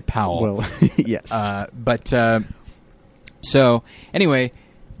Harry Powell. Well, yes. So anyway,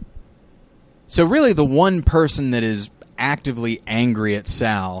 so really the one person that is actively angry at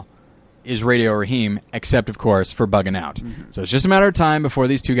Sal is Radio Raheem, except of course for bugging out. Mm-hmm. So it's just a matter of time before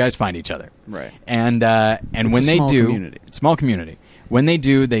these two guys find each other. Right. And when they do, small community. When they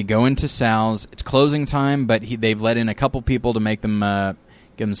do, they go into Sal's. It's closing time, but they've let in a couple people to make them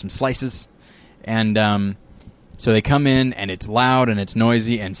give them some slices, and so they come in, and it's loud and it's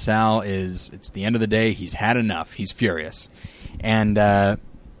noisy, and Sal it's the end of the day. He's had enough. He's furious, and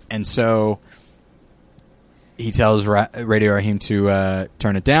so he tells Radio Raheem to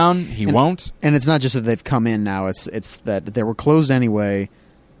turn it down. He won't. And it's not just that they've come in now. It's that they were closed anyway.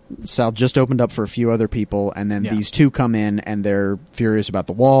 Sal just opened up for a few other people, and then these two come in, and they're furious about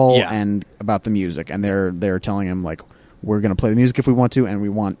the wall and about the music, and they're telling him, like, we're going to play the music if we want to, and we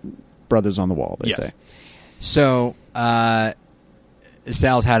want brothers on the wall, they say. So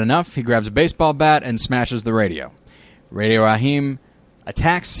Sal's had enough. He grabs a baseball bat and smashes the radio. Radio Raheem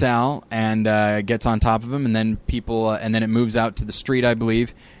attacks Sal and gets on top of him, and then and then it moves out to the street, I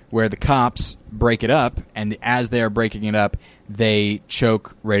believe, where the cops break it up, and as they are breaking it up, they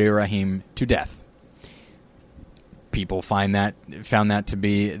choke Radio Raheem to death. People found that to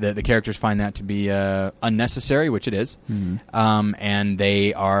be the characters find that to be unnecessary, which it is. Mm-hmm.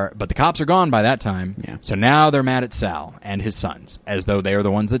 But the cops are gone by that time. Yeah. So now they're mad at Sal and his sons, as though they are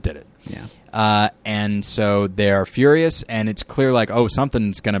the ones that did it. Yeah. And so they're furious, and it's clear like, oh,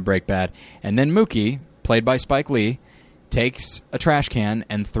 something's going to break bad. And then Mookie, played by Spike Lee, takes a trash can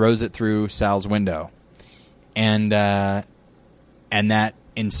and throws it through Sal's window, and that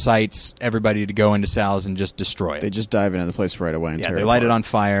incites everybody to go into Sal's and just destroy it. They just dive into the place right away and tear they light it on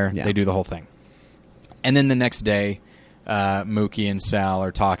fire. Yeah. They do the whole thing. And then the next day, Mookie and Sal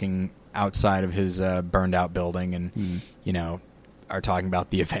are talking outside of his burned-out building and, are talking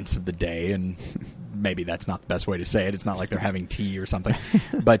about the events of the day, and maybe that's not the best way to say it. It's not like they're having tea or something.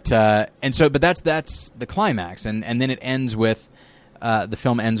 But that's the climax. And then it ends with, the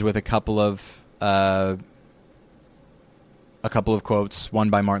film ends with a couple of quotes, one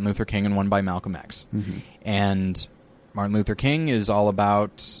by Martin Luther King and one by Malcolm X. Mm-hmm. And Martin Luther King his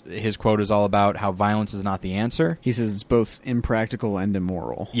quote is all about how violence is not the answer. He says it's both impractical and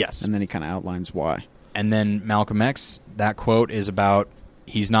immoral. Yes. And then he kind of outlines why. And then Malcolm X, that quote is about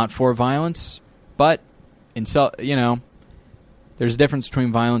he's not for violence, but there's a difference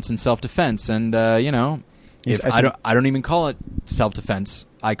between violence and self-defense. And, I don't even call it self-defense.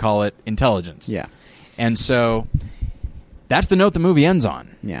 I call it intelligence. Yeah. And so that's the note the movie ends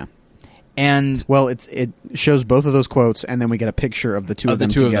on. Yeah. And it shows both of those quotes, and then we get a picture of the two of them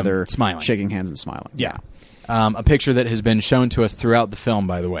together, smiling, shaking hands and smiling. Yeah. A picture that has been shown to us throughout the film,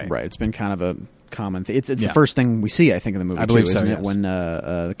 by the way. Right. It's been kind of a common thing. It's the first thing we see, I think, in the movie, I believe too, so, isn't yes. it? When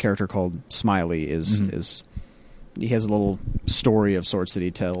the character called Smiley is he has a little story of sorts that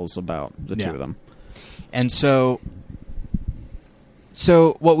he tells about the two of them. And so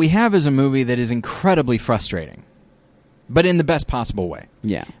what we have is a movie that is incredibly frustrating, but in the best possible way.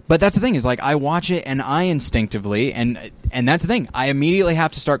 Yeah. But that's the thing, is like I watch it and I instinctively, and that's the thing, I immediately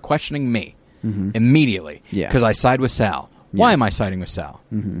have to start questioning me. Mm-hmm. Immediately. Yeah. Because I side with Sal. Why am I siding with Sal?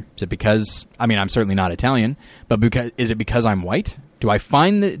 Mm-hmm. Is it because, I'm certainly not Italian, but is it because I'm white? Do I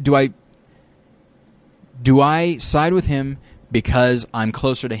side with him because I'm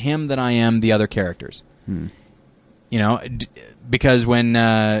closer to him than I am the other characters. You know, because when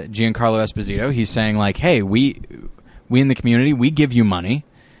Giancarlo Esposito, he's saying like, hey, we in the community, we give you money.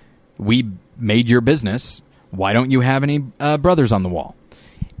 We made your business. Why don't you have any brothers on the wall?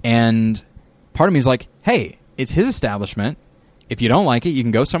 And part of me is like, hey, it's his establishment. If you don't like it, you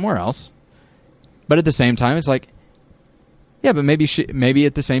can go somewhere else. But at the same time, it's like, yeah, but maybe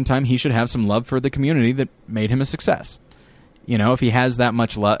at the same time, he should have some love for the community that made him a success. You know, if he has that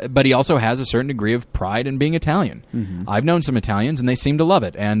much love, but he also has a certain degree of pride in being Italian. I've known some Italians, and they seem to love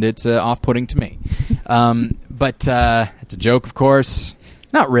it, and it's off-putting to me. But it's a joke, of course.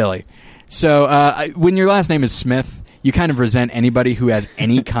 Not really. So when your last name is Smith, you kind of resent anybody who has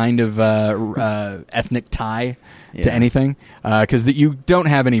any kind of ethnic tie to anything, because you don't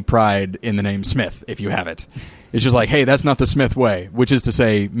have any pride in the name Smith if you have it. It's just like, hey, that's not the Smith way, which is to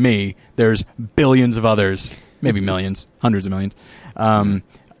say me. There's billions of others. Maybe millions, hundreds of millions.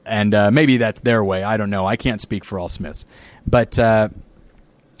 And maybe that's their way. I don't know. I can't speak for all Smiths. But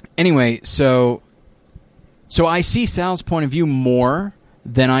anyway, so I see Sal's point of view more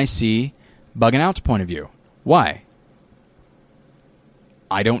than I see Buggin' Out's point of view. Why?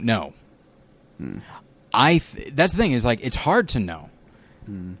 I don't know. That's the thing, is like, it's hard to know.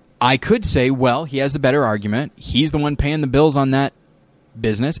 I could say, well, he has the better argument. He's the one paying the bills on that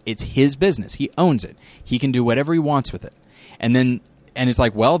business. It's his business. He owns it. He can do whatever he wants with it. And it's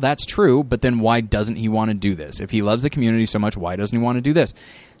like, well, that's true, but then why doesn't he want to do this? If he loves the community so much, why doesn't he want to do this?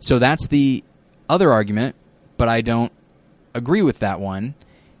 So that's the other argument, but I don't agree with that one.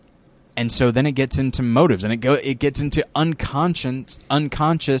 And so then it gets into motives, and it gets into unconscious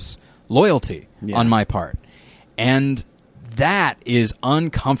loyalty on my part. And that is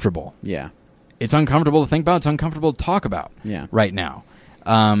uncomfortable. Yeah. It's uncomfortable to think about. It's uncomfortable to talk about right now.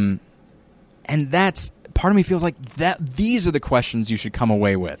 And that's, part of me feels like that these are the questions you should come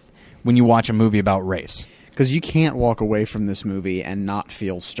away with when you watch a movie about race. Because you can't walk away from this movie and not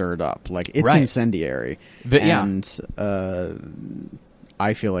feel stirred up. Like, it's incendiary.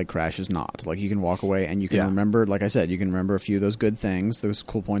 I feel like Crash is not. Like, you can walk away and you can remember, like I said, you can remember a few of those good things, those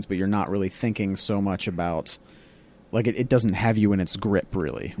cool points, but you're not really thinking so much about, like, it doesn't have you in its grip,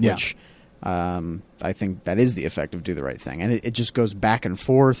 really. Which I think that is the effect of Do the Right Thing. And it just goes back and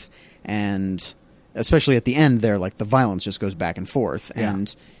forth, and especially at the end there, like, the violence just goes back and forth.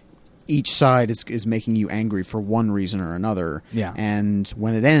 And each side is making you angry for one reason or another. And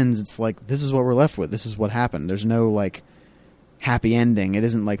when it ends, it's like, this is what we're left with. This is what happened. There's no, like, happy ending. It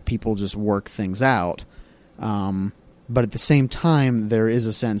isn't like people just work things out. But at the same time, there is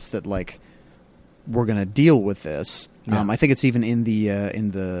a sense that, like, we're going to deal with this. I think it's even in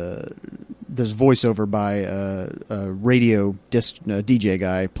the there's voiceover by a radio disc DJ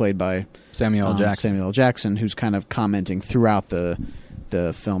guy played by Samuel L. Jackson, who's kind of commenting throughout the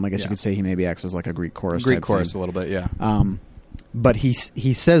film. I guess you could say he maybe acts as like a Greek chorus. Greek chorus, a little bit, yeah. But he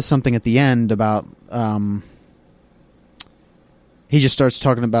says something at the end about he just starts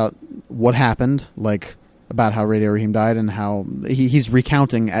talking about what happened, like about how Radio Raheem died, and how he's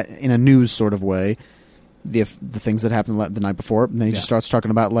recounting in a news sort of way the things that happened the night before. And then he just starts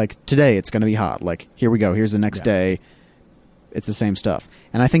talking about, like, today it's going to be hot. Like, here we go. Here's the next day. It's the same stuff.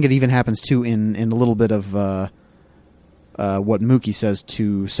 And I think it even happens, too, in a little bit of what Mookie says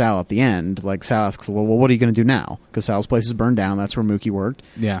to Sal at the end. Like, Sal asks, well, what are you going to do now? Because Sal's place is burned down. That's where Mookie worked.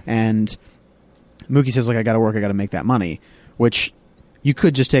 Yeah. And Mookie says, like, I got to work. I got to make that money. Which you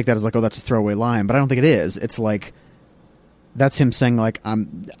could just take that as, like, oh, that's a throwaway line. But I don't think it is. It's like, that's him saying, like,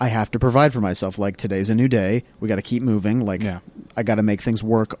 I have to provide for myself. Like, today's a new day. We got to keep moving. Like, I got to make things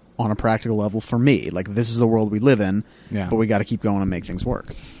work on a practical level for me. Like, this is the world we live in, but we got to keep going and make things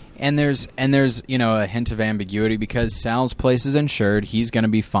work. And there's you know, a hint of ambiguity because Sal's place is insured. He's going to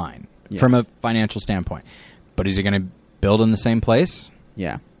be fine from a financial standpoint. But is he going to build in the same place?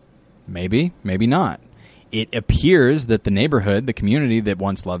 Yeah. Maybe, maybe not. It appears that the neighborhood, the community that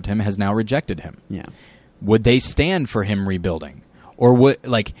once loved him, has now rejected him. Yeah. Would they stand for him rebuilding? Or would,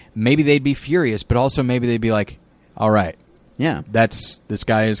 like, maybe they'd be furious, but also maybe they'd be like, all right. Yeah. This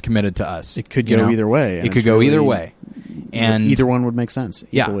guy is committed to us. It could go either way. It could go either way. And either one would make sense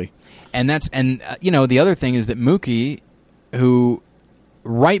equally. Yeah. And you know, the other thing is that Mookie, who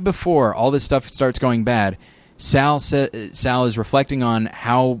right before all this stuff starts going bad, Sal is reflecting on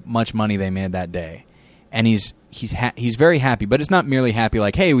how much money they made that day. And he's very happy, but it's not merely happy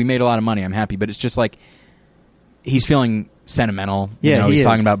like, hey, we made a lot of money, I'm happy, but it's just like he's feeling sentimental. Yeah, you know, he's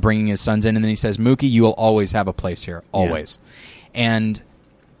talking about bringing his sons in, and then he says, Mookie, you will always have a place here, always. Yeah. And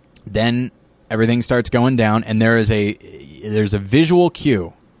then everything starts going down, and there's a visual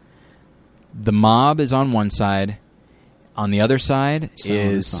cue. The mob is on one side, On the other side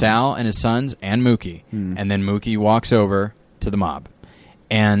is Sal and his sons and Mookie. And then Mookie walks over to the mob.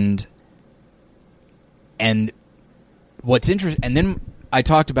 And what's interesting... And then I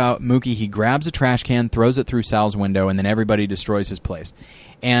talked about Mookie. He grabs a trash can, throws it through Sal's window, and then everybody destroys his place.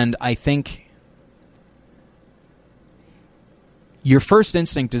 And I think... your first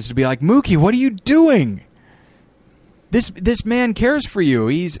instinct is to be like, Mookie, what are you doing? This man cares for you.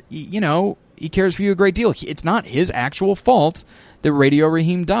 He cares for you a great deal. It's not his actual fault that Radio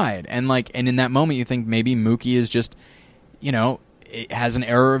Raheem died. And in that moment, you think maybe Mookie is just, it has an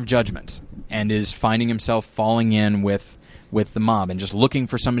error of judgment and is finding himself falling in with the mob and just looking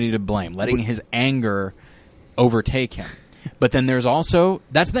for somebody to blame, letting his anger overtake him. But then there's also,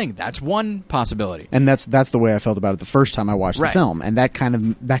 that's the thing, that's one possibility. And that's the way I felt about it the first time I watched the film. And that kind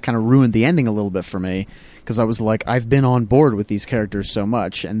of ruined the ending a little bit for me, because I was like, I've been on board with these characters so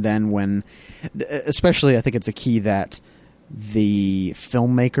much. And then when, especially I think it's a key that the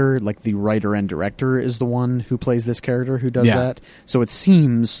filmmaker, like the writer and director, is the one who plays this character, who does that. So it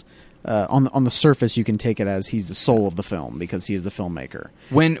seems... on the surface, you can take it as he's the soul of the film because he is the filmmaker.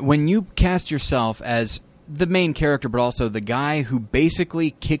 When you cast yourself as the main character, but also the guy who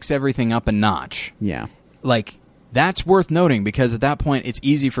basically kicks everything up a notch, that's worth noting, because at that point, it's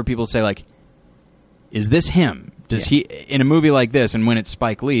easy for people to say, is this him? Does he, in a movie like this, and when it's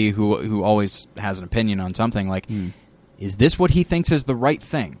Spike Lee, who always has an opinion on something, is this what he thinks is the right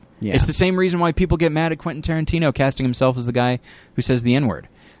thing? Yeah. It's the same reason why people get mad at Quentin Tarantino casting himself as the guy who says the N-word.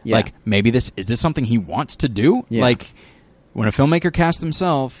 Yeah. Maybe is this something he wants to do? Yeah. When a filmmaker casts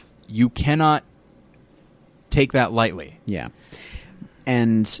himself, you cannot take that lightly. Yeah.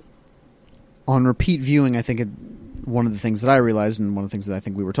 And on repeat viewing, I think one of the things that I realized, and one of the things that I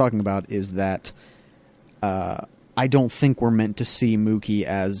think we were talking about, is that I don't think we're meant to see Mookie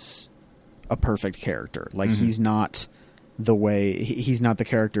as a perfect character. He's not he's not the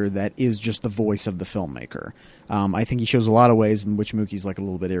character that is just the voice of the filmmaker. I think he shows a lot of ways in which Mookie's a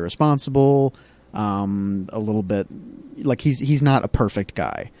little bit irresponsible, a little bit he's not a perfect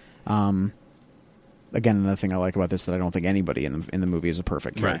guy. Again, another thing I like about this, that I don't think anybody in the movie is a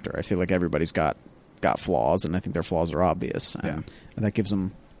perfect character. Right. I feel like everybody's got flaws, and I think their flaws are obvious, and that gives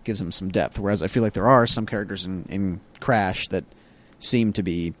them some depth. Whereas I feel like there are some characters in Crash that seem to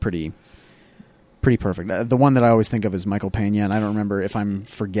be pretty perfect. The one that I always think of is Michael Pena, and I don't remember if I'm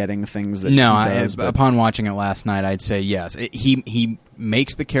forgetting things that he does. Upon watching it last night, I'd say yes. He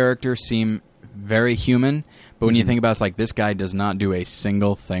makes the character seem very human, but when you think about it, it's this guy does not do a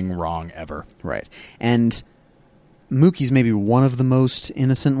single thing wrong ever. Right. And Mookie's maybe one of the most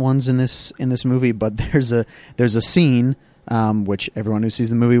innocent ones in this movie, but there's a scene which everyone who sees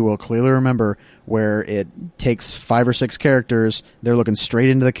the movie will clearly remember, where it takes 5 or 6 characters, they're looking straight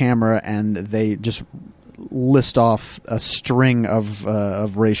into the camera, and they just list off a string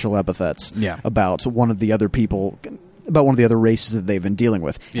of racial epithets about one of the other people, about one of the other races that they've been dealing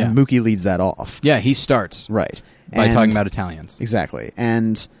with. Yeah. And Mookie leads that off. Yeah, he starts. Right. By talking about Italians. Exactly.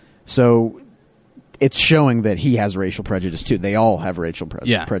 And so it's showing that he has racial prejudice too. They all have racial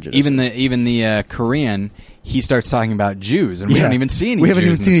prejudice. Even the Korean, he starts talking about Jews, and we don't even see any. We haven't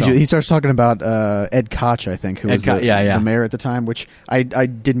even seen any Jews. He starts talking about Ed Koch, I think, who was the mayor at the time. Which I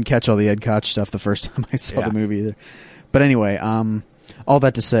didn't catch all the Ed Koch stuff the first time I saw the movie either. But anyway, all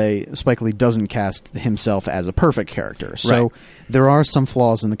that to say, Spike Lee doesn't cast himself as a perfect character. So there are some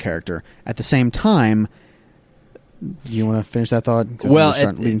flaws in the character. At the same time, do you want to finish that thought? Well,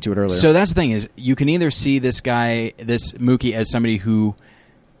 leading to it earlier. So that's the thing, is you can either see this Mookie, as somebody who,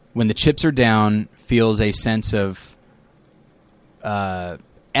 when the chips are down, feels a sense of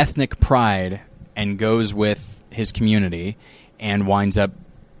ethnic pride and goes with his community and winds up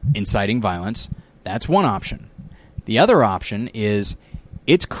inciting violence. That's one option. The other option is,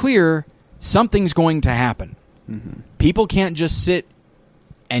 it's clear something's going to happen. Mm-hmm. People can't just sit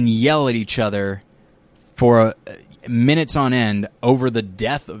and yell at each other for minutes on end over the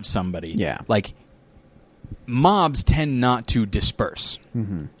death of somebody. Yeah. Mobs tend not to disperse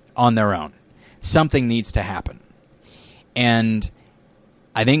on their own. Something needs to happen. And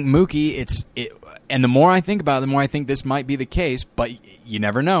I think Mookie, and the more I think about it, the more I think this might be the case, but you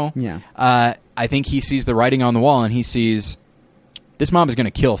never know. Yeah. I think he sees the writing on the wall, and he sees this mob is going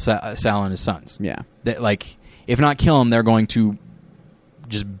to kill Sal and his sons. Yeah. If not kill them, they're going to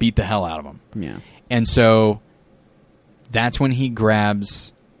just beat the hell out of them. Yeah. And so that's when he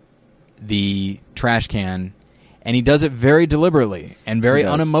grabs the trash can, and he does it very deliberately and very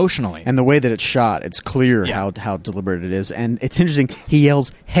unemotionally. And the way that it's shot, it's clear how deliberate it is. And it's interesting. He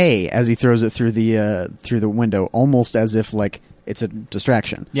yells "Hey" as he throws it through the window, almost as if it's a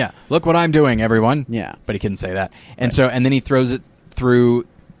distraction. Yeah. Look what I'm doing, everyone. Yeah. But he couldn't say that. And and then he throws it through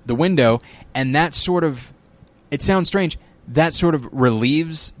the window, and that sort of, it sounds strange, that sort of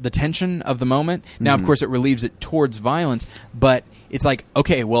relieves the tension of the moment. Now, of course, it relieves it towards violence, but it's like,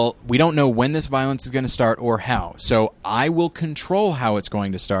 okay, well, we don't know when this violence is going to start or how. So I will control how it's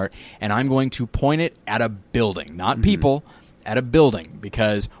going to start, and I'm going to point it at a building, not people, at a building.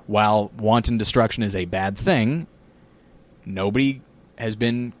 Because while wanton destruction is a bad thing, nobody has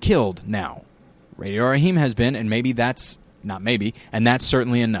been killed now. Radio Raheem has been, and maybe that's, not maybe, and that's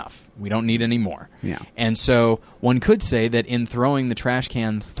certainly enough. We don't need any more. Yeah. And so one could say that in throwing the trash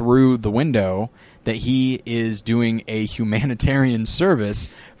can through the window, that he is doing a humanitarian service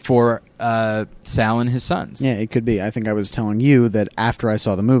for Sal and his sons. Yeah, it could be. I think I was telling you that after I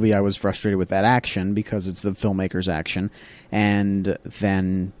saw the movie, I was frustrated with that action because it's the filmmaker's action. And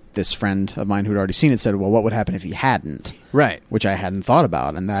then this friend of mine who'd already seen it said, well, what would happen if he hadn't? Right. Which I hadn't thought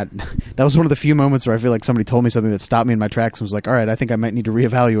about. And that was one of the few moments where I feel like somebody told me something that stopped me in my tracks and was like, all right, I think I might need to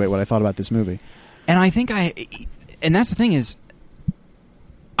reevaluate what I thought about this movie. And I think and that's the thing is,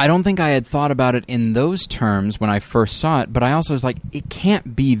 I don't think I had thought about it in those terms when I first saw it, but I also was like, it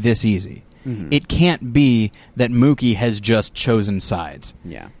can't be this easy. It can't be that Mookie has just chosen sides.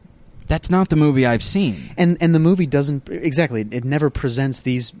 Yeah. That's not the movie I've seen. And the movie doesn't exactly. It never presents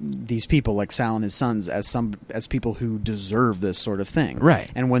these people like Sal and his sons as people who deserve this sort of thing.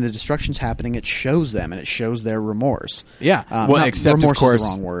 Right. And when the destruction's happening, it shows them and it shows their remorse. Yeah. Well, except remorse of course is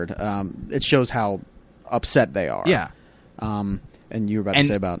the wrong word. It shows how upset they are. Yeah. And you were about to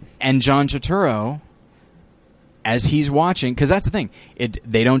say about and John Turturro, as he's watching, because that's the thing,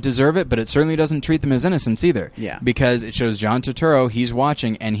 they don't deserve it, but it certainly doesn't treat them as innocents either. Yeah. Because it shows John Turturro, he's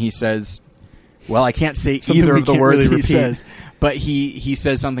watching, and he says, well, I can't say Something either we of the can't words really he repeat. says, but he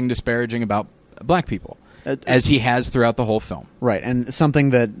says something disparaging about black people, as he has throughout the whole film. right, and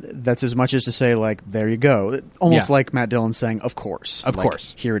something that's as much as to say like, there you go, almost Yeah. like Matt Dillon saying, of course, Of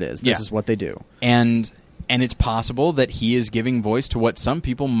course. here it is. This is what they do. And it's possible that he is giving voice to what some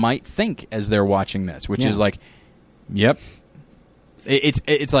people might think as they're watching this, which is like, yep.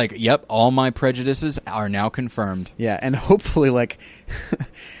 It's like, yep, all my prejudices are now confirmed. Yeah, and hopefully, like,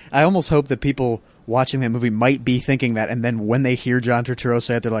 I almost hope that people watching that movie might be thinking that, and then when they hear John Turturro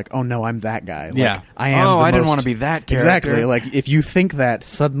say it, they're like, oh no, I'm that guy. Like, Yeah. I am Oh, the I didn't most- want to be that character. Exactly. Like, if you think that,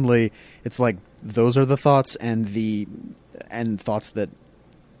 suddenly, it's like, those are the thoughts and thoughts that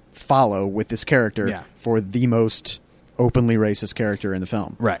follow with this character for the most openly racist character in the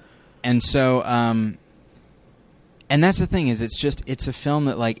film. Right. And so, and that's the thing is, it's a film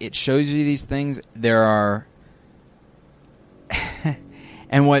that, like, it shows you these things. There are,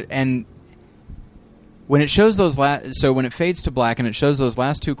 and when it shows those so when it fades to black and it shows those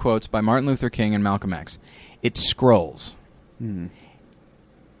last two quotes by Martin Luther King and Malcolm X, it scrolls. And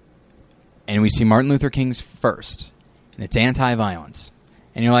we see Martin Luther King's first, and it's anti-violence.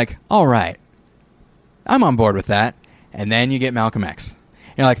 And you're like, all right, I'm on board with that. And then you get Malcolm X.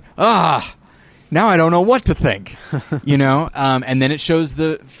 And you're like, now I don't know what to think. You know? And then it shows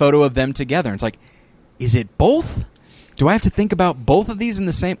the photo of them together. And it's like, is it both? Do I have to think about both of these in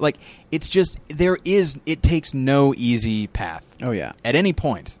the same? Like, it's just, it takes no easy path. Oh, yeah. At any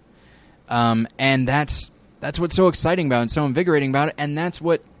point. And that's what's so exciting about it and so invigorating about it. And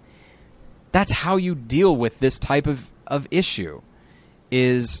that's how you deal with this type of issue.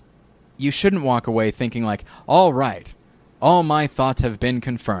 Is you shouldn't walk away thinking like, all right, all my thoughts have been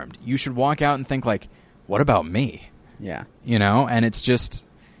confirmed. You should walk out and think like, what about me? Yeah. You know, and it's just,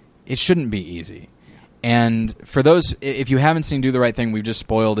 it shouldn't be easy. And for those, if you haven't seen Do the Right Thing, we've just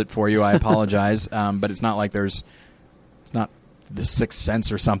spoiled it for you. I apologize. But it's not like it's not The Sixth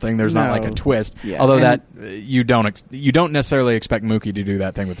Sense or something. There's not like a twist. Yeah. Although And you don't necessarily expect Mookie to do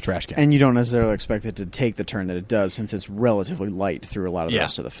that thing with the trash can. And you don't necessarily expect it to take the turn that it does, since it's relatively light through a lot of the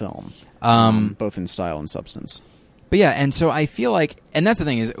rest of the film, both in style and substance. But yeah, and so I feel like, and that's the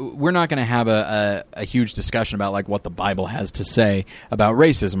thing is, we're not going to have a huge discussion about like what the Bible has to say about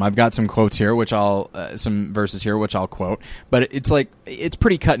racism. I've got some quotes here, some verses here, which I'll quote. But it's like, it's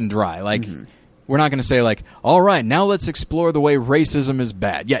pretty cut and dry. Like, we're not going to say like, all right, now let's explore the way racism is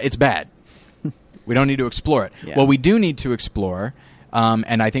bad. Yeah, it's bad. We don't need to explore it. Yeah. What we do need to explore,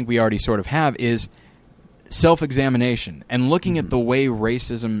 and I think we already sort of have, is self-examination and looking at the way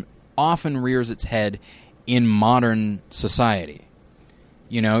racism often rears its head in modern society.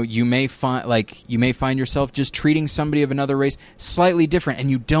 You know, you may find yourself just treating somebody of another race slightly different, and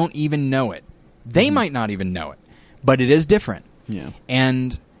you don't even know it. They might not even know it, but it is different. Yeah.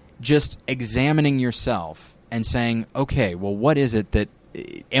 And just examining yourself and saying, okay, well, what is it that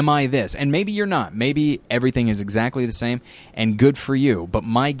am I this? And maybe you're not. Maybe everything is exactly the same, and good for you. But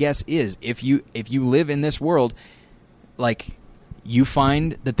my guess is, if you live in this world, like, you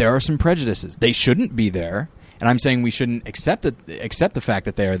find that there are some prejudices. They shouldn't be there, and I'm saying we shouldn't accept the fact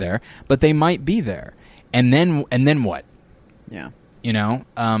that they are there, but they might be there. And then what? Yeah. You know,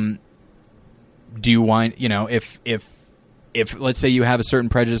 do you want, you know, if let's say you have a certain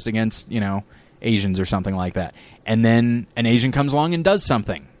prejudice against, you know, Asians or something like that, and then an Asian comes along and does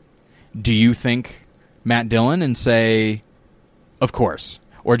something, do you think Matt Dillon and say, of course,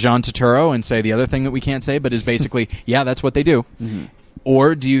 or John Turturro and say the other thing that we can't say, but is basically, yeah, that's what they do? Mm-hmm.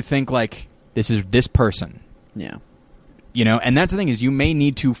 Or do you think, like, this is this person? Yeah. You know, and that's the thing, is you may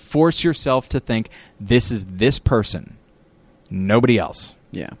need to force yourself to think, this is this person, nobody else.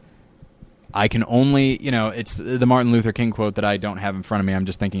 Yeah. I can only, you know, it's the Martin Luther King quote that I don't have in front of me. I'm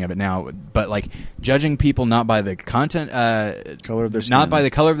just thinking of it now. But, like, judging people not by the content, color of their skin. Not by the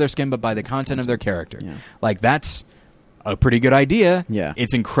color of their skin, but by the content of their character. Yeah. Like, that's a pretty good idea. Yeah.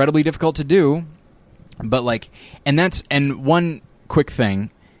 It's incredibly difficult to do. But, like, and one quick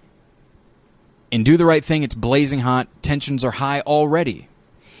thing, in Do the Right Thing, it's blazing hot. Tensions are high already.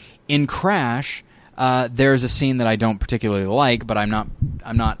 In Crash, there's a scene that I don't particularly like, but I'm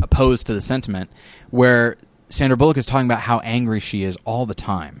not opposed to the sentiment, where Sandra Bullock is talking about how angry she is all the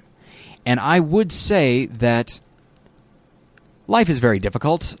time. And I would say that life is very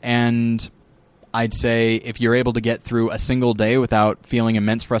difficult, and I'd say if you're able to get through a single day without feeling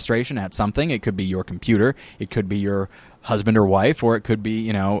immense frustration at something, it could be your computer, it could be your husband or wife, or it could be,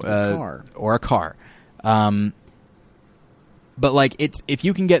 you know, a car. But, like, if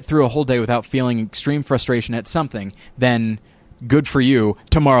you can get through a whole day without feeling extreme frustration at something, then good for you.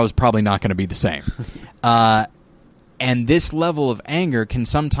 Tomorrow's probably not going to be the same. And this level of anger can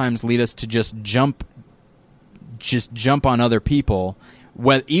sometimes lead us to just jump on other people,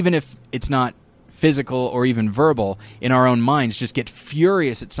 even if it's not physical or even verbal, in our own minds, just get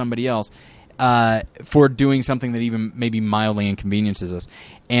furious at somebody else for doing something that even maybe mildly inconveniences us.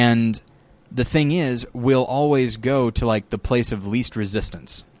 And the thing is, we'll always go to, like, the place of least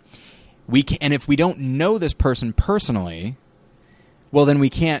resistance. And if we don't know this person personally, well, then we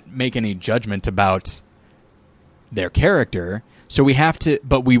can't make any judgment about their character. So we have to,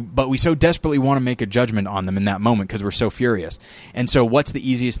 but we so desperately want to make a judgment on them in that moment because we're so furious. And so, what's the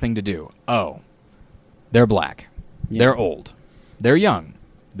easiest thing to do? Oh, they're black, they're old, they're young,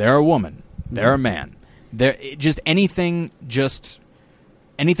 they're a woman, they're a man, they're just anything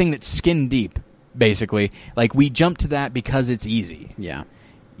that's skin deep, basically. Like, we jump to that because it's easy. Yeah.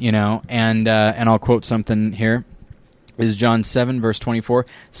 You know, and I'll quote something here. This is John 7, verse 24.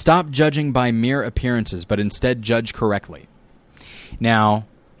 Stop judging by mere appearances, but instead judge correctly. Now,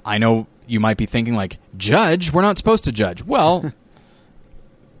 I know you might be thinking, like, judge? We're not supposed to judge. Well,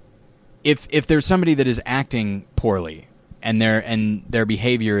 if there's somebody that is acting poorly and their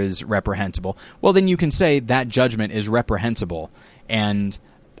behavior is reprehensible, well, then you can say that judgment is reprehensible, and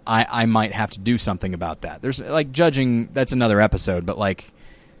I might have to do something about that. There's, like, judging, that's another episode, but, like,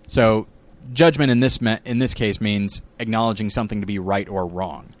 so judgment in this case means acknowledging something to be right or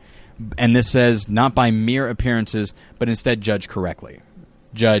wrong. And this says not by mere appearances, but instead judge correctly.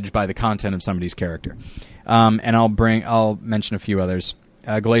 Judge by the content of somebody's character. And I'll mention a few others.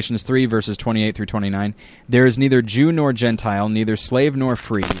 Galatians 3, verses 28 through 29. There is neither Jew nor Gentile, neither slave nor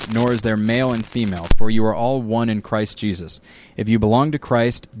free, nor is there male and female, for you are all one in Christ Jesus. If you belong to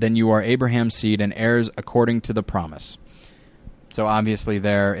Christ, then you are Abraham's seed and heirs according to the promise. So obviously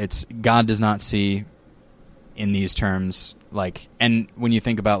there, it's God does not see in these terms, like, and when you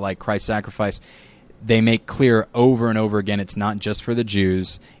think about, like, Christ's sacrifice, they make clear over and over again, it's not just for the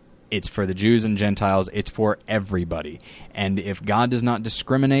Jews, it's for the Jews and Gentiles, it's for everybody. And if God does not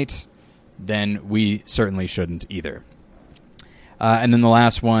discriminate, then we certainly shouldn't either. And then the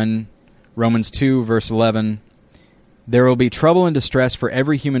last one, Romans 2, verse 11. There will be trouble and distress for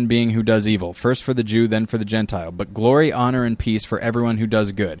every human being who does evil, first for the Jew, then for the Gentile. But glory, honor, and peace for everyone who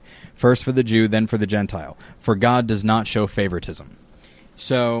does good, first for the Jew, then for the Gentile. For God does not show favoritism.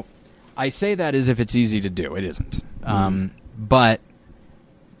 So I say that as if it's easy to do. It isn't. But,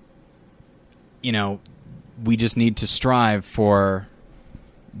 you know, we just need to strive for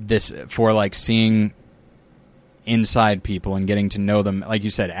this, for, like, seeing inside people and getting to know them, like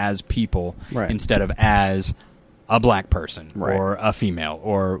you said, as people, right, instead of as a black person, right, or a female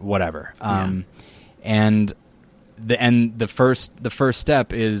or whatever. And the first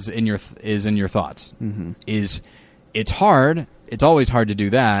step is in your thoughts. Mm-hmm. It's hard. It's always hard to do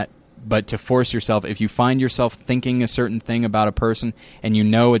that. But to force yourself, if you find yourself thinking a certain thing about a person and you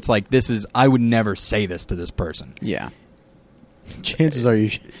know it's like, I would never say this to this person. Yeah. Chances are you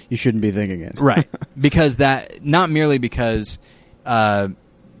shouldn't be thinking it. Right. Because not merely because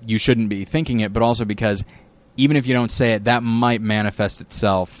you shouldn't be thinking it, but also because even if you don't say it, that might manifest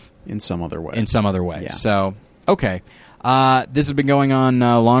itself in some other way. Yeah. So, okay. This has been going on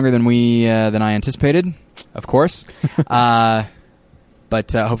longer than I anticipated, of course.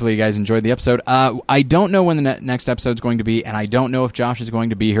 But hopefully you guys enjoyed the episode. I don't know when the next episode is going to be, and I don't know if Josh is going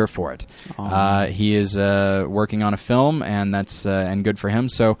to be here for it. He is working on a film, and that's and good for him.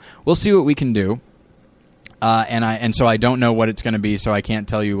 So we'll see what we can do. And so I don't know what it's going to be, so I can't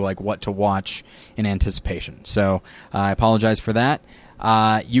tell you like what to watch in anticipation. So I apologize for that.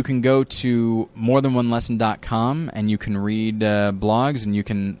 You can go to morethanonelesson.com, and you can read blogs, and you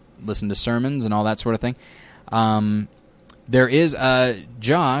can listen to sermons and all that sort of thing. There is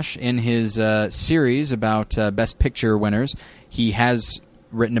Josh in his series about Best Picture winners. He has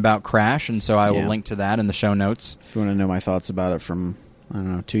written about Crash, and so I will link to that in the show notes. If you want to know my thoughts about it from, I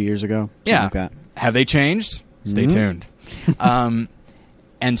don't know, 2 years ago. Yeah. Like that. Have they changed? Stay tuned.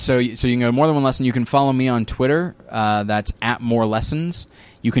 And so you can go to More Than One Lesson. You can follow me on Twitter. That's @MoreLessons.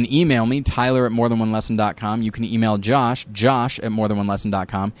 You can email me, Tyler@morethanonelesson.com. You can email Josh at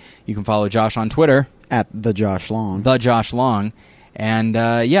morethanonelesson.com. You can follow Josh on Twitter. @the Josh Long. The Josh Long. And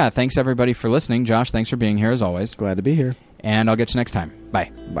thanks everybody for listening. Josh, thanks for being here as always. Glad to be here. And I'll get you next time.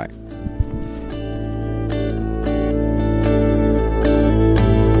 Bye. Bye.